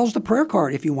magazine as well as the prayer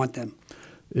card if you want them.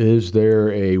 Is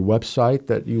there a website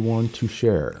that you want to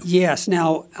share? Yes.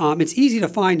 Now it's easy to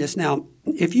find us. Now,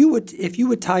 if you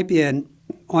would type in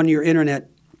on your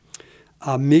internet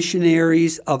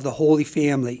missionaries of the Holy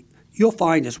Family, you'll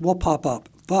find us. We'll pop up.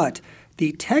 But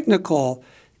the technical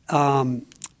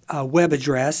web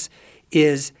address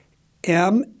is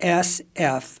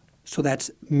MSF. So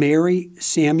that's Mary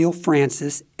Samuel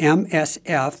Francis,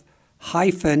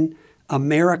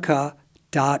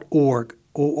 MSF-America.org,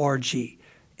 O-R-G,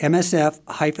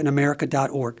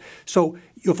 MSF-America.org. So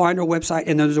you'll find our website,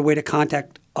 and there's a way to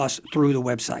contact us through the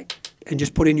website, and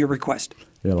just put in your request.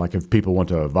 Yeah, like if people want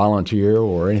to volunteer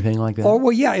or anything like that? Or,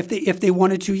 well, yeah, if they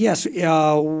wanted to, yes.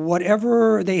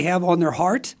 Whatever they have on their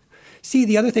heart, See,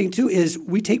 the other thing, too, is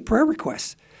we take prayer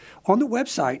requests. On the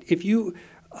website, if you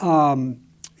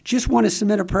just want to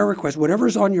submit a prayer request,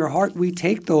 whatever's on your heart, we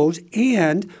take those.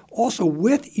 And also,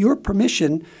 with your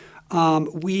permission,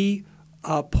 we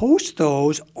post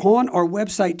those on our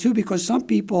website, too, because some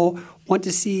people want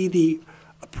to see the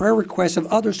prayer requests of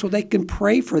others so they can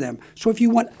pray for them. So if you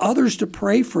want others to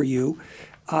pray for you,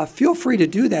 feel free to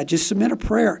do that. Just submit a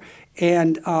prayer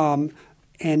and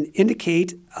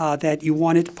indicate that you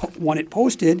want it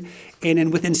posted. And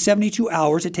then within 72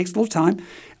 hours, it takes a little time.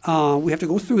 We have to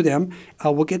go through them.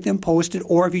 We'll get them posted.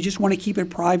 Or if you just want to keep it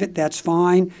private, that's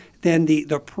fine. Then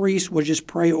the priest will just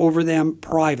pray over them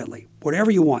privately,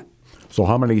 whatever you want. So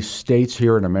how many states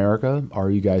here in America are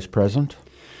you guys present?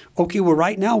 Okay, well,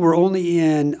 right now we're only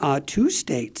in 2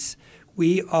 states.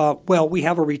 We have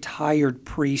a retired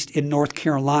priest in North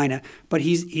Carolina, but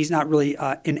he's not really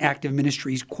in active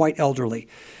ministry. He's quite elderly.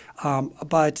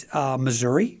 But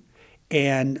Missouri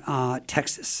and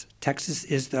Texas. Texas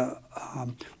is the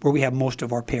where we have most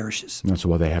of our parishes. That's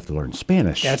why they have to learn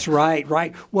Spanish. That's right.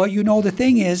 Well, the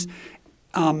thing is,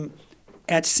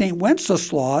 at St.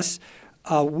 Wenceslas,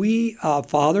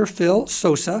 Father Phil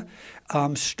Sosa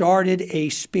started a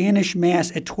Spanish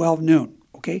Mass at 12 noon.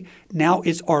 Okay, now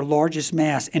it's our largest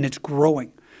Mass, and it's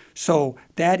growing. So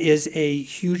that is a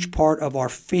huge part of our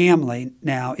family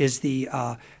now, is the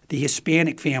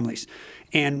Hispanic families.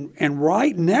 And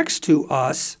right next to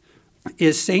us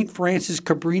is St. Francis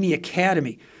Cabrini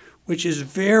Academy, which is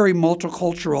very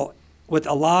multicultural with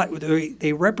a lot.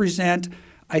 They represent,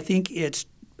 I think it's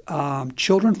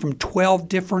children from 12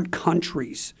 different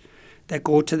countries that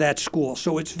go to that school.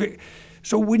 So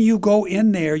so when you go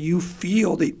in there, you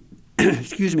feel the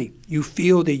you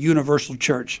feel the universal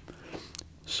church.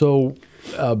 So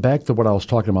back to what I was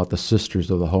talking about, the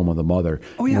Sisters of the Home of the Mother.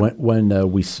 Oh, yeah. When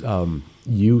we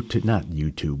not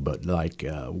YouTube, but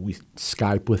we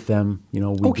Skype with them.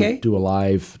 We do a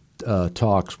live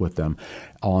talks with them.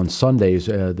 On Sundays,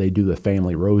 they do the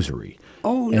family rosary.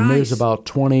 Oh, and nice. There's about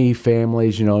 20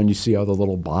 families, and you see all the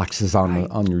little boxes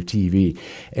on your TV,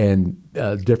 and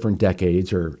different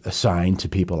decades are assigned to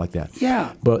people like that.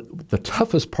 Yeah. But the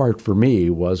toughest part for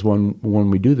me was when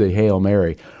we do the Hail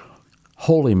Mary,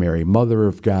 Holy Mary, Mother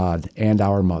of God and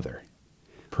our Mother,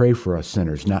 pray for us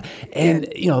sinners. Now,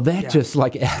 just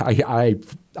like I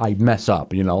mess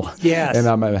up, Yes. And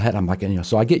I'm ahead. I'm like,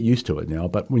 so I get used to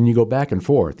it, But when you go back and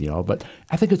forth, but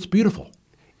I think it's beautiful.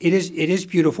 It is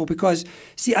beautiful because,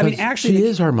 actually, she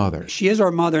is our mother. She is our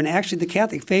mother, and actually, the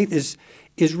Catholic faith is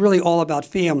really all about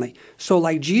family. So,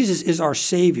 like Jesus is our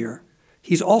Savior,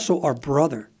 He's also our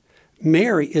brother.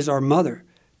 Mary is our mother.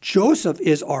 Joseph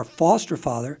is our foster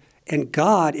father, and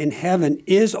God in heaven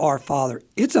is our Father.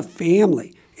 It's a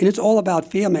family, and it's all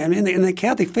about family. In the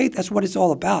Catholic faith, that's what it's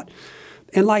all about.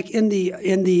 And like in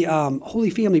the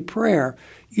Holy Family Prayer,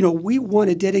 we want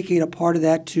to dedicate a part of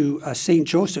that to St.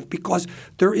 Joseph, because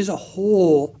there is a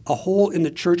hole in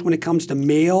the church when it comes to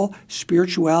male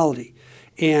spirituality.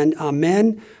 And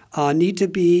men need to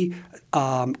be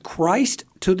Christ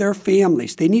to their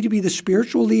families. They need to be the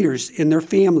spiritual leaders in their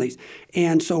families.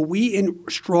 And so we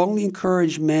strongly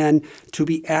encourage men to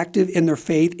be active in their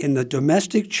faith in the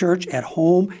domestic church at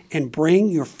home and bring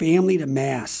your family to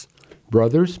Mass.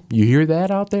 Brothers, you hear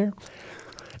that out there?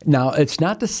 Now, it's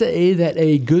not to say that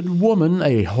a good woman,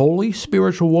 a holy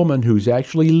spiritual woman who's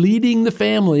actually leading the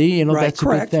family, that's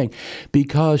correct. a good thing.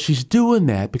 Because she's doing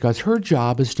that because her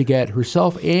job is to get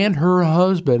herself and her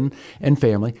husband and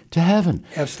family to heaven.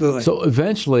 Absolutely. So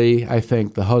eventually, I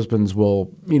think the husbands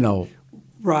will,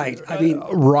 right.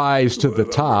 rise to the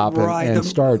top and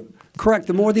start. Correct.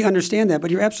 The more they understand that.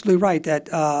 But you're absolutely right that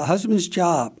a husband's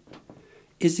job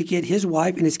is to get his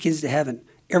wife and his kids to heaven.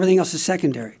 Everything else is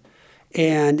secondary.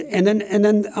 And then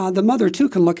the mother, too,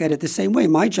 can look at it the same way.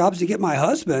 My job is to get my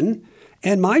husband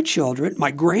and my children,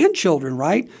 my grandchildren,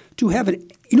 right, to heaven,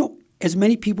 as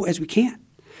many people as we can.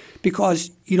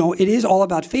 Because, it is all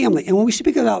about family. And when we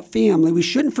speak about family, we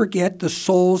shouldn't forget the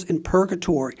souls in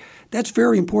purgatory. That's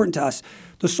very important to us.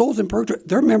 The souls in purgatory,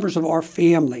 they're members of our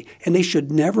family, and they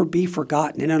should never be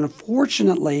forgotten. And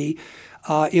unfortunately,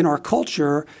 in our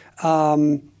culture,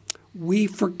 we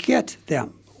forget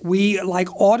them. We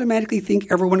automatically think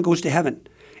everyone goes to heaven,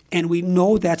 and we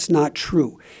know that's not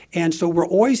true. And so we're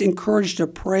always encouraged to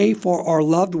pray for our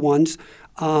loved ones,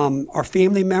 our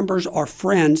family members, our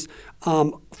friends,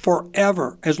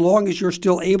 forever, as long as you're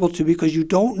still able to, because you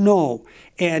don't know.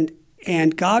 And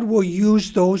God will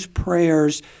use those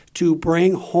prayers to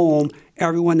bring home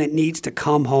everyone that needs to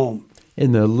come home.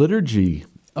 In the liturgy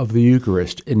of the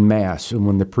Eucharist in Mass, and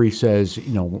when the priest says,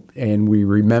 and we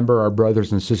remember our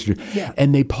brothers and sisters,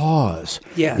 and they pause.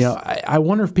 Yes. I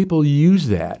wonder if people use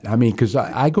that. I mean, because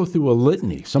I go through a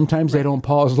litany. Sometimes they don't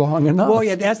pause long enough. Well,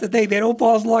 yeah, that's the thing. They don't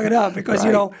pause long enough because,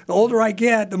 the older I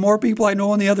get, the more people I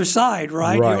know on the other side,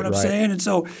 right? You know what I'm saying? And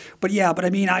so, but I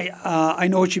mean, I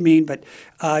know what you mean, but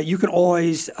you can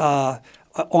always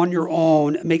on your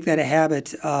own make that a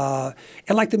habit. And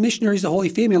like the missionaries, the Holy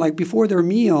Family, like before their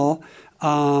meal,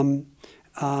 of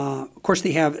course,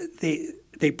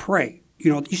 they pray.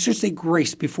 You should say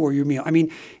grace before your meal. I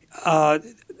mean,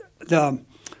 the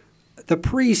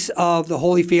priests of the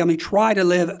Holy Family try to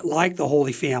live like the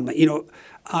Holy Family.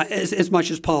 As much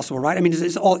as possible, right? I mean,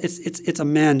 it's a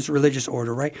men's religious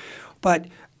order, right? But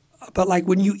like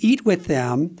when you eat with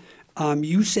them,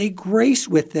 you say grace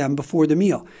with them before the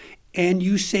meal, and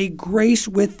you say grace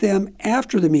with them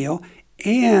after the meal.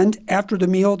 And after the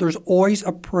meal, there's always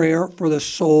a prayer for the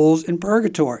souls in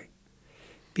purgatory,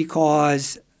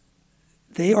 because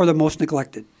they are the most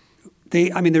neglected.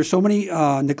 There's so many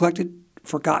neglected,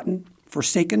 forgotten,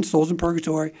 forsaken souls in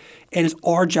purgatory, and it's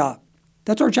our job.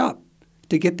 That's our job,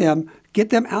 to get them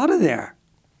out of there.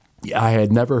 I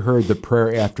had never heard the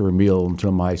prayer after a meal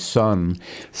until my son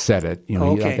said it.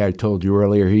 Like I told you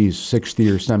earlier, he's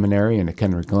sixth-year seminarian at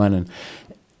Kenrick Glennon.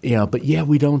 But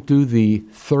we don't do the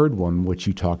third one, which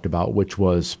you talked about, which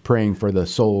was praying for the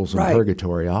souls in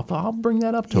purgatory. I'll bring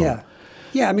that up to him.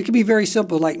 Yeah, I mean, it can be very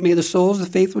simple, like, may the souls of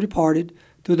the faithful departed,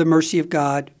 through the mercy of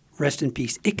God, rest in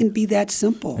peace. It can be that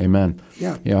simple. Amen.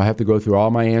 Yeah. I have to go through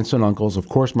all my aunts and uncles. Of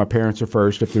course, my parents are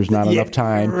first if there's not enough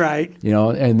time. Right.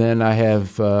 And then I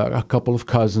have a couple of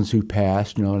cousins who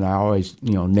passed, and I always,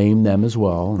 name them as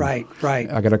well. Right.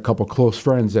 I got a couple close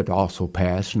friends that also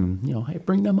passed, and, I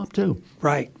bring them up too.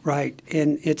 Right.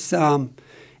 And it's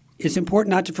important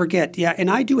not to forget. Yeah,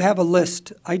 and I do have a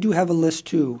list.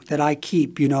 Too, that I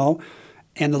keep,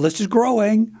 and the list is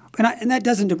growing, and that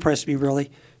doesn't depress me really,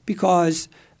 because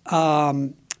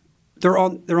they're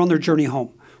on their journey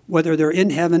home. Whether they're in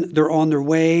heaven, they're on their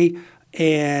way,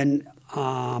 and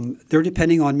they're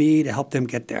depending on me to help them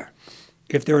get there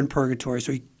if they're in purgatory.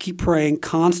 So you keep praying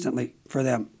constantly for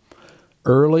them.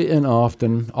 Early and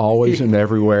often, always and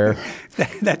everywhere.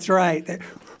 That's right.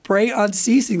 Pray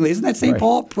unceasingly. Isn't that St.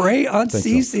 Paul? Pray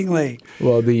unceasingly. So.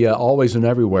 Well, the always and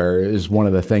everywhere is one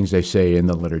of the things they say in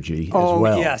the liturgy as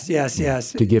well. Yes.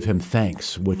 To give him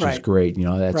thanks, which is great.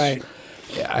 That's right.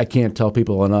 I can't tell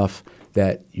people enough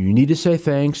that you need to say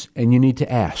thanks and you need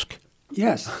to ask.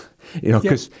 Yes.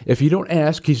 Because if you don't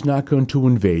ask, he's not going to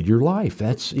invade your life.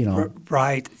 That's,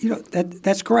 Right.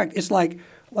 That's correct. It's like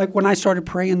when I started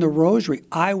praying the rosary,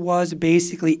 I was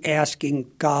basically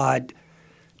asking God,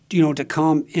 to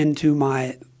come into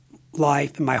my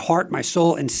life and my heart, my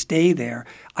soul, and stay there.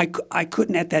 I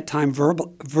couldn't at that time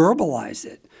verbalize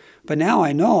it. But now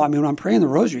I know. I mean, when I'm praying the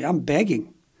rosary, I'm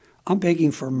begging. I'm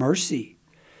begging for mercy,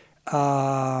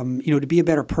 to be a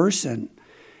better person.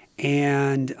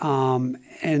 And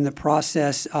in the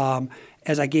process,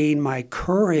 as I gain my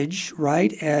courage,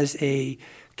 right, as a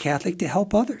Catholic, to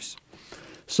help others.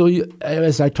 So,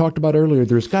 as I talked about earlier,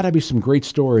 there's got to be some great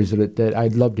stories that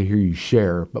I'd love to hear you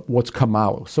share. But what's come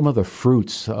out, some of the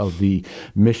fruits of the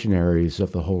missionaries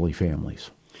of the Holy Families?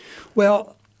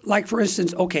 Well, like for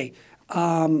instance,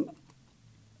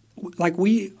 like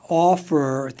we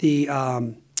offer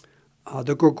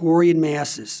the Gregorian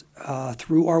Masses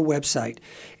through our website,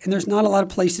 and there's not a lot of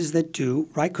places that do,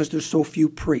 right? Because there's so few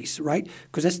priests, right?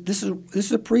 Because this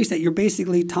is a priest that you're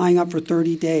basically tying up for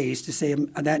 30 days to say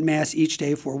that Mass each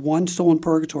day for one soul in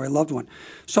purgatory, a loved one.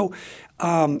 So,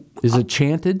 is it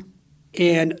chanted?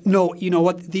 And no, you know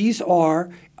what? These are.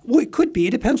 Well, it could be.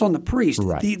 It depends on the priest.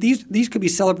 Right. These could be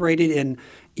celebrated in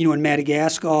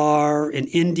Madagascar, in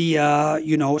India.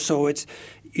 So it's.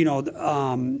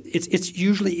 It's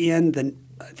usually in the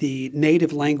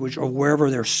native language or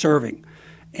wherever they're serving,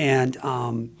 and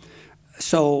but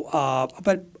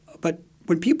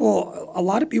when a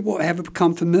lot of people have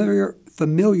become familiar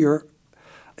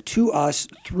to us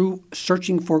through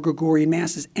searching for Gregorian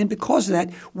Masses, and because of that,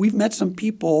 we've met some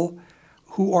people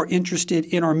who are interested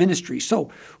in our ministry. So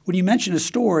when you mention a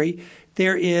story,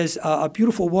 there is a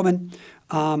beautiful woman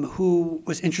who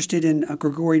was interested in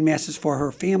Gregorian Masses for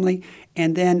her family,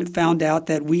 and then found out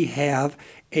that we have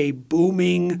a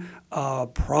booming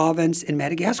province in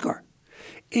Madagascar.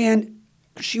 And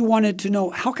she wanted to know,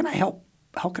 how can I help?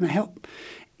 How can I help?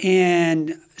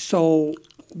 And so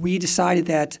we decided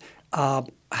that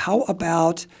how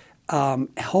about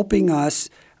helping us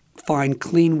find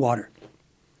clean water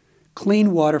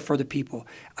for the people?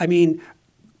 I mean,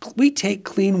 we take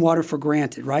clean water for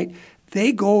granted, right?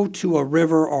 they go to a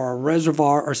river or a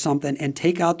reservoir or something and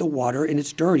take out the water, and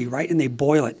it's dirty, right? And they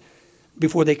boil it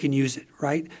before they can use it,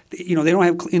 right? They don't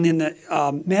have, and in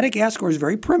the Madagascar is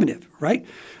very primitive, right?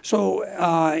 So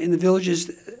in the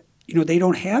villages, they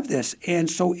don't have this, and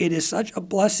so it is such a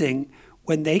blessing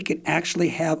when they can actually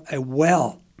have a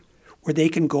well where they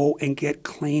can go and get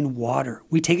clean water.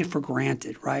 We take it for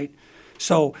granted, right?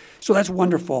 So that's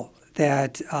wonderful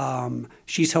that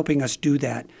she's helping us do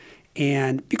that.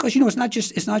 And because it's not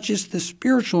just the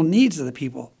spiritual needs of the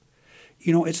people,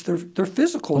 it's their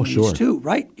physical needs too,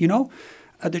 right?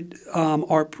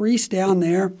 Our priest down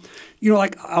there,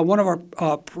 like one of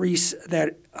our priests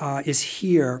that is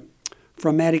here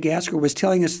from Madagascar was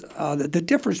telling us the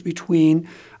difference between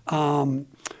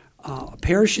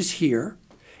parishes here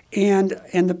and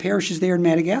the parishes there in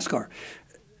Madagascar.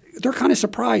 They're kind of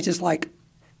surprised. It's like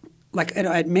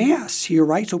at Mass here,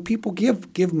 right? So people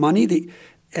give money.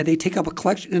 They take up a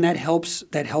collection, and that helps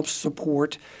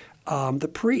support the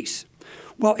priests.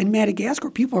 Well, in Madagascar,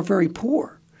 people are very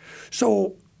poor.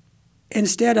 So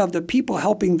instead of the people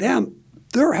helping them,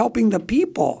 they're helping the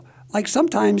people. Like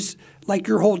sometimes, like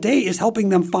your whole day is helping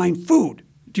them find food.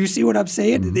 Do you see what I'm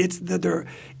saying? Mm-hmm.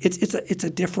 It's a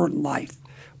different life,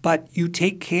 but you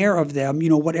take care of them.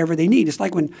 Whatever they need. It's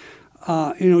like when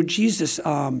Jesus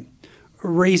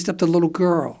raised up the little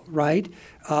girl, right,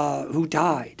 who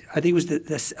died. I think it was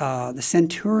the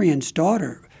centurion's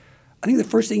daughter. I think the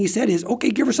first thing he said is, "Okay,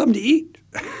 give her something to eat."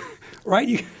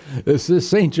 Right? This is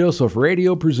St. Joseph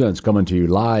Radio Presents, coming to you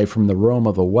live from the Rome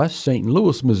of the West, St.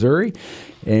 Louis, Missouri.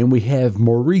 And we have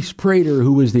Maurice Prater,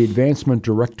 who is the Advancement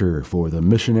Director for the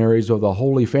Missionaries of the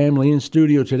Holy Family, in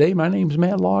studio today. My name's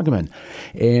Matt Laugeman,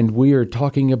 and we are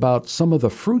talking about some of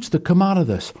the fruits that come out of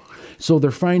this. So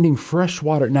they're finding fresh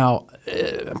water. Now,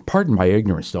 pardon my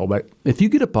ignorance, though, but if you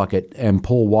get a bucket and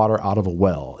pull water out of a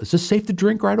well, is this safe to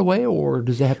drink right away, or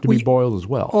does it have to be boiled as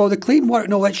well? Oh, the clean water,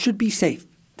 no, that should be safe.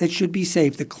 That should be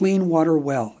safe. The clean water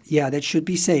well, yeah, that should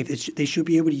be safe. They should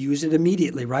be able to use it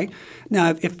immediately, right?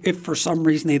 Now, if for some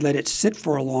reason they let it sit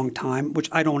for a long time, which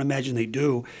I don't imagine they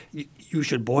do, you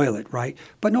should boil it, right?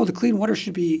 But no, the clean water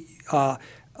should be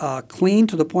clean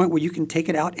to the point where you can take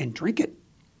it out and drink it.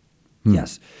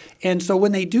 Yes. And so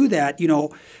when they do that,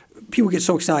 people get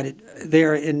so excited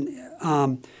there, and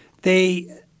they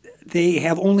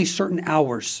have only certain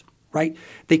hours. Right?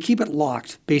 They keep it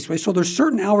locked, basically. So there's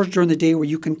certain hours during the day where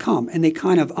you can come, and they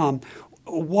kind of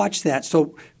watch that.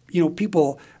 So,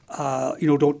 people,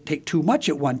 don't take too much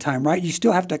at one time, right? You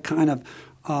still have to kind of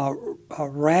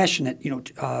ration it,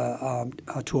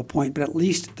 to a point, but at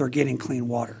least they're getting clean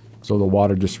water. So the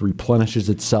water just replenishes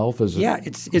itself as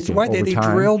it's right. They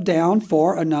drill down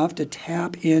far enough to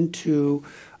tap into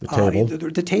the table.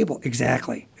 The table,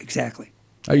 exactly.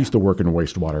 I used to work in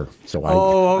wastewater, so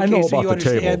okay. I know so about you the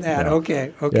table. Understand that. Yeah.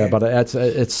 Okay. Yeah, but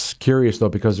it's curious, though,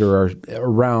 because there are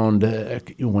around,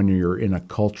 when you're in a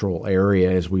cultural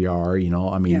area as we are,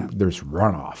 there's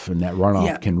runoff, and that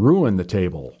runoff can ruin the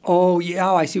table. Oh,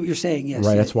 yeah, I see what you're saying, yes.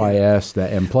 Right, that's why I asked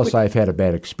that. And plus, I've had a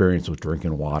bad experience with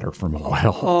drinking water from a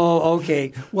well. Oh,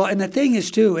 okay. Well, and the thing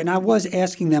is, too, and I was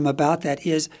asking them about that,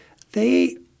 is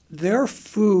their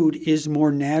food is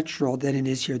more natural than it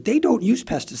is here. They don't use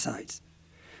pesticides.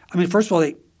 I mean, first of all,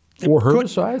 they or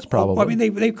herbicides, probably. I mean,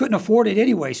 they couldn't afford it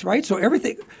anyways, right? So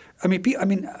everything. I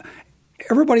mean,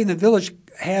 everybody in the village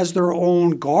has their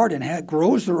own garden,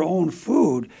 grows their own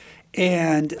food,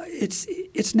 and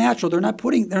it's natural. They're not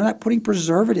putting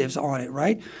preservatives on it,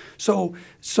 right? So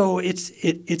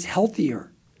it's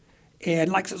healthier,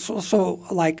 and so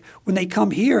like when they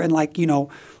come here and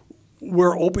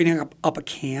we're opening up a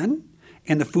can.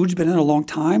 And the food's been in a long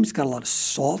time. It's got a lot of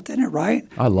salt in it, right?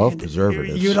 I love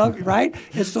preservatives. Right?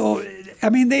 And so, I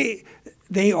mean,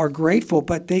 they are grateful,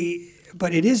 but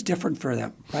it is different for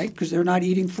them, right? Because they're not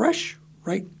eating fresh,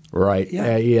 right? Right.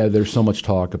 Yeah. There's so much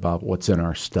talk about what's in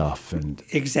our stuff, and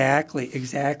exactly.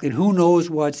 And who knows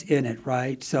what's in it,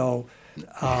 right? So.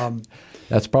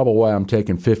 That's probably why I'm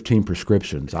taking 15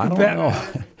 prescriptions. I don't know.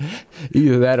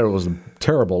 Either that or it was a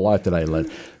terrible life that I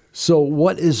led. So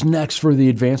what is next for the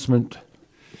advancement?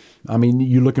 I mean,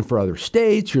 you're looking for other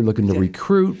states. You're looking to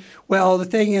recruit. Well, the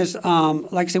thing is,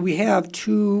 like I said, we have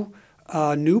two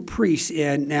new priests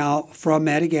in now from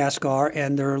Madagascar,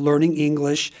 and they're learning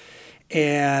English.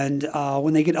 And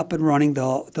when they get up and running,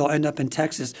 they'll end up in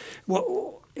Texas.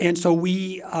 Well, and so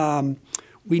we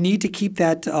need to keep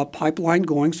that pipeline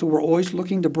going. So we're always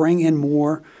looking to bring in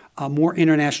more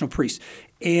international priests.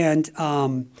 And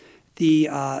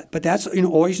but that's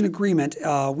always an agreement.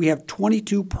 We have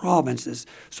 22 provinces,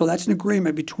 so that's an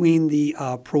agreement between the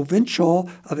provincial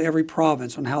of every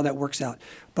province on how that works out.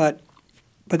 But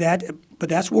but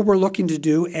that's what we're looking to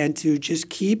do, and to just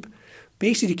keep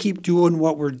doing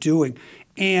what we're doing.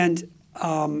 And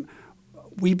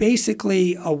we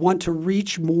basically want to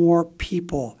reach more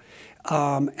people.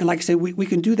 And like I said, we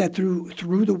can do that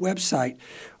through the website.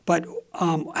 But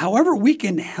however, we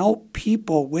can help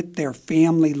people with their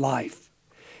family life.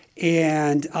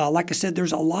 And like I said,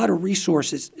 there's a lot of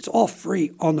resources. It's all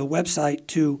free on the website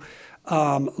to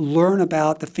learn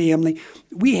about the family.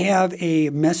 We have a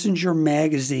messenger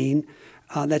magazine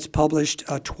that's published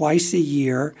twice a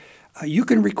year. You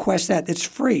can request that. It's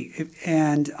free.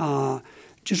 And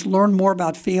just learn more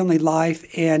about family life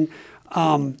and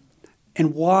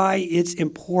why it's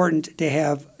important to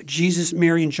have Jesus,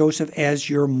 Mary, and Joseph as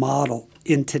your model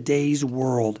in today's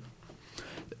world.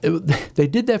 They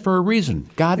did that for a reason.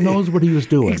 God knows what he was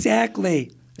doing.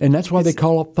 Exactly. And that's why they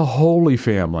call it the Holy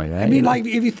Family. Right? I mean, like,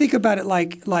 if you think about it,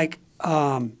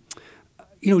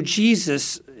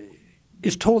 Jesus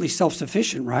is totally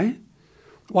self-sufficient, right?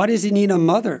 Why does he need a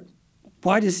mother?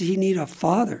 Why does he need a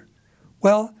father?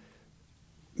 Well,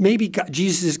 maybe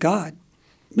Jesus is God.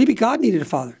 Maybe God needed a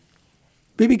father.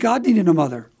 Maybe God needed a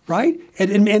mother, right?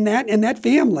 And that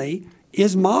family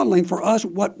is modeling for us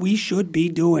what we should be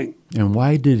doing. And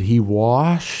why did he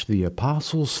wash the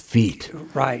apostles' feet?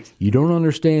 Right. You don't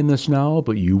understand this now,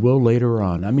 but you will later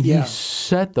on. I mean, Yeah. he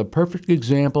set the perfect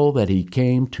example that he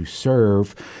came to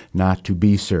serve, not to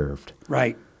be served.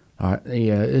 Right.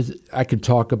 I could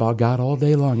talk about God all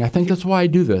day long. I think that's why I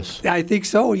do this. I think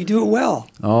so. You do it well.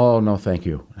 Oh, no, thank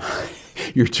you.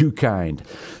 You're too kind.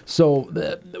 So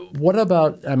what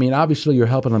about, I mean, obviously you're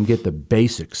helping them get the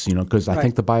basics, because I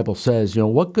think the Bible says,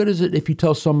 what good is it if you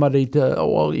tell somebody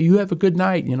you have a good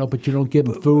night, but you don't give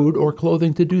them food or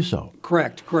clothing to do so.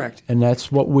 Correct. And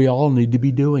that's what we all need to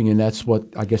be doing, and that's what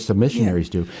I guess the missionaries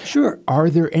do. Sure. Are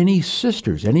there any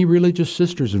religious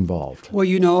sisters involved?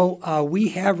 Well, we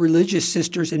have religious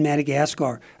sisters in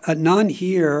Madagascar. None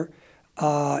here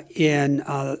in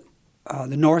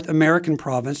the North American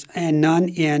province, and none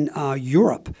in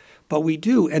Europe. But we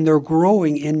do, and they're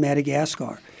growing in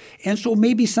Madagascar. And so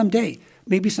maybe someday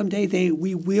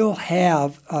we will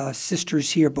have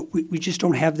sisters here, but we just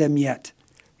don't have them yet.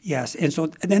 Yes, and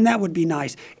then that would be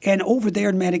nice. And over there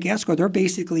in Madagascar, they're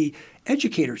basically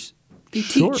educators. They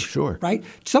teach, sure. Right?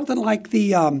 Something like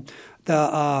the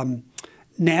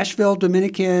Nashville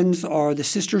Dominicans or the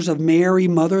Sisters of Mary,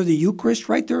 Mother of the Eucharist,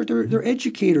 right? They're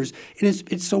educators, and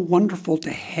it's so wonderful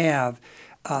to have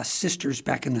sisters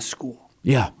back in the school.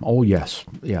 Yeah. Oh, yes.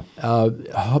 Yeah.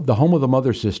 The Home of the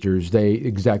Mother Sisters,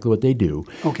 exactly what they do.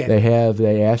 Okay.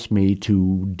 They asked me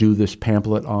to do this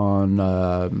pamphlet on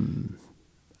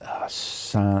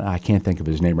I can't think of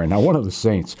his name right now, one of the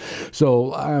saints.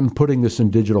 So I'm putting this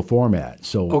in digital format.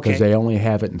 So because they only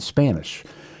have it in Spanish.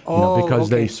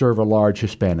 Because they serve a large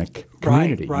Hispanic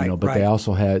community, but they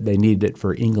also they needed it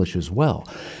for English as well.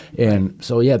 And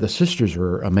so, the sisters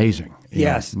are amazing.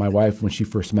 Yes. My wife, when she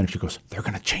first met her, she goes, "They're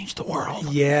going to change the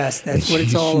world." Yes, that's what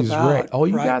it's all about. Right. Oh,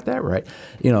 you got that right.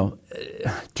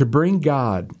 To bring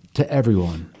God to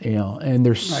everyone, and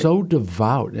they're so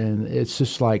devout, and it's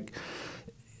just like,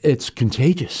 it's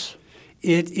contagious.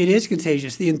 It is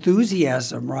contagious. The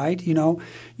enthusiasm, right?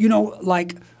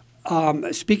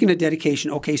 Speaking of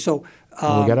dedication, okay, so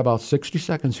we got about 60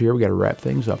 seconds here. We got to wrap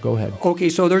things up. Go ahead. Okay,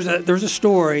 so there's a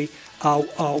story.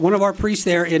 One of our priests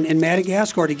there in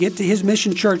Madagascar, to get to his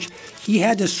mission church, he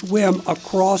had to swim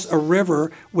across a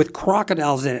river with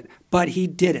crocodiles in it, but he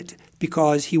did it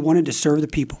because he wanted to serve the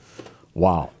people.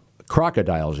 Wow,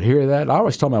 crocodiles! You hear that? I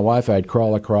always tell my wife I'd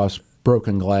crawl across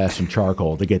broken glass and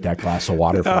charcoal to get that glass of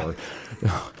water for her.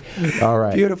 All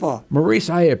right. Beautiful. Maurice,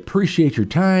 I appreciate your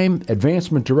time.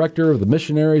 Advancement Director of the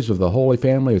Missionaries of the Holy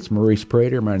Family. It's Maurice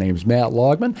Prater. My name's Matt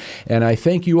Laugeman, and I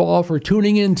thank you all for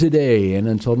tuning in today. And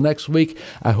until next week,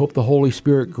 I hope the Holy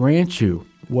Spirit grants you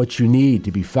what you need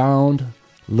to be found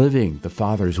living the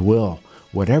Father's will,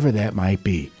 whatever that might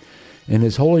be. In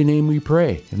His holy name we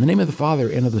pray. In the name of the Father,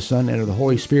 and of the Son, and of the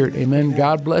Holy Spirit. Amen.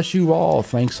 God bless you all.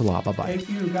 Thanks a lot. Bye-bye. Thank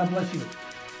you. God bless you.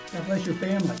 God bless your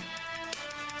family.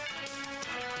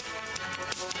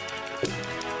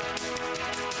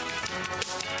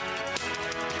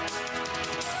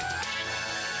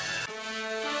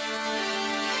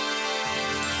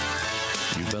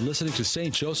 You've been listening to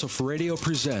St. Joseph Radio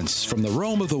Presents from the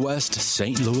Rome of the West,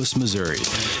 St. Louis, Missouri.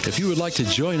 If you would like to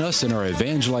join us in our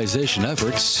evangelization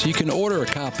efforts, you can order a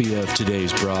copy of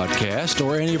today's broadcast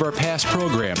or any of our past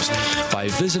programs by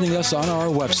visiting us on our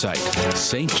website,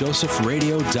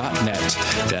 stjosephradio.net.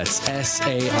 That's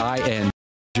SAIN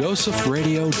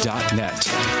josephradio.net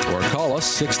or call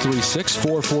us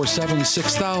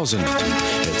 636-447-6000.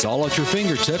 It's all at your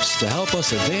fingertips to help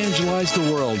us evangelize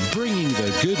the world, bringing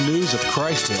the good news of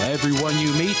Christ to everyone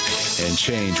you meet and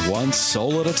change one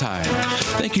soul at a time.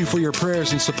 Thank you for your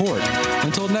prayers and support.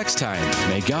 Until next time,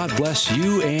 may God bless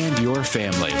you and your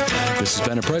family. This has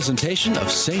been a presentation of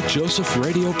St. Joseph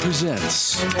Radio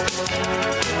Presents.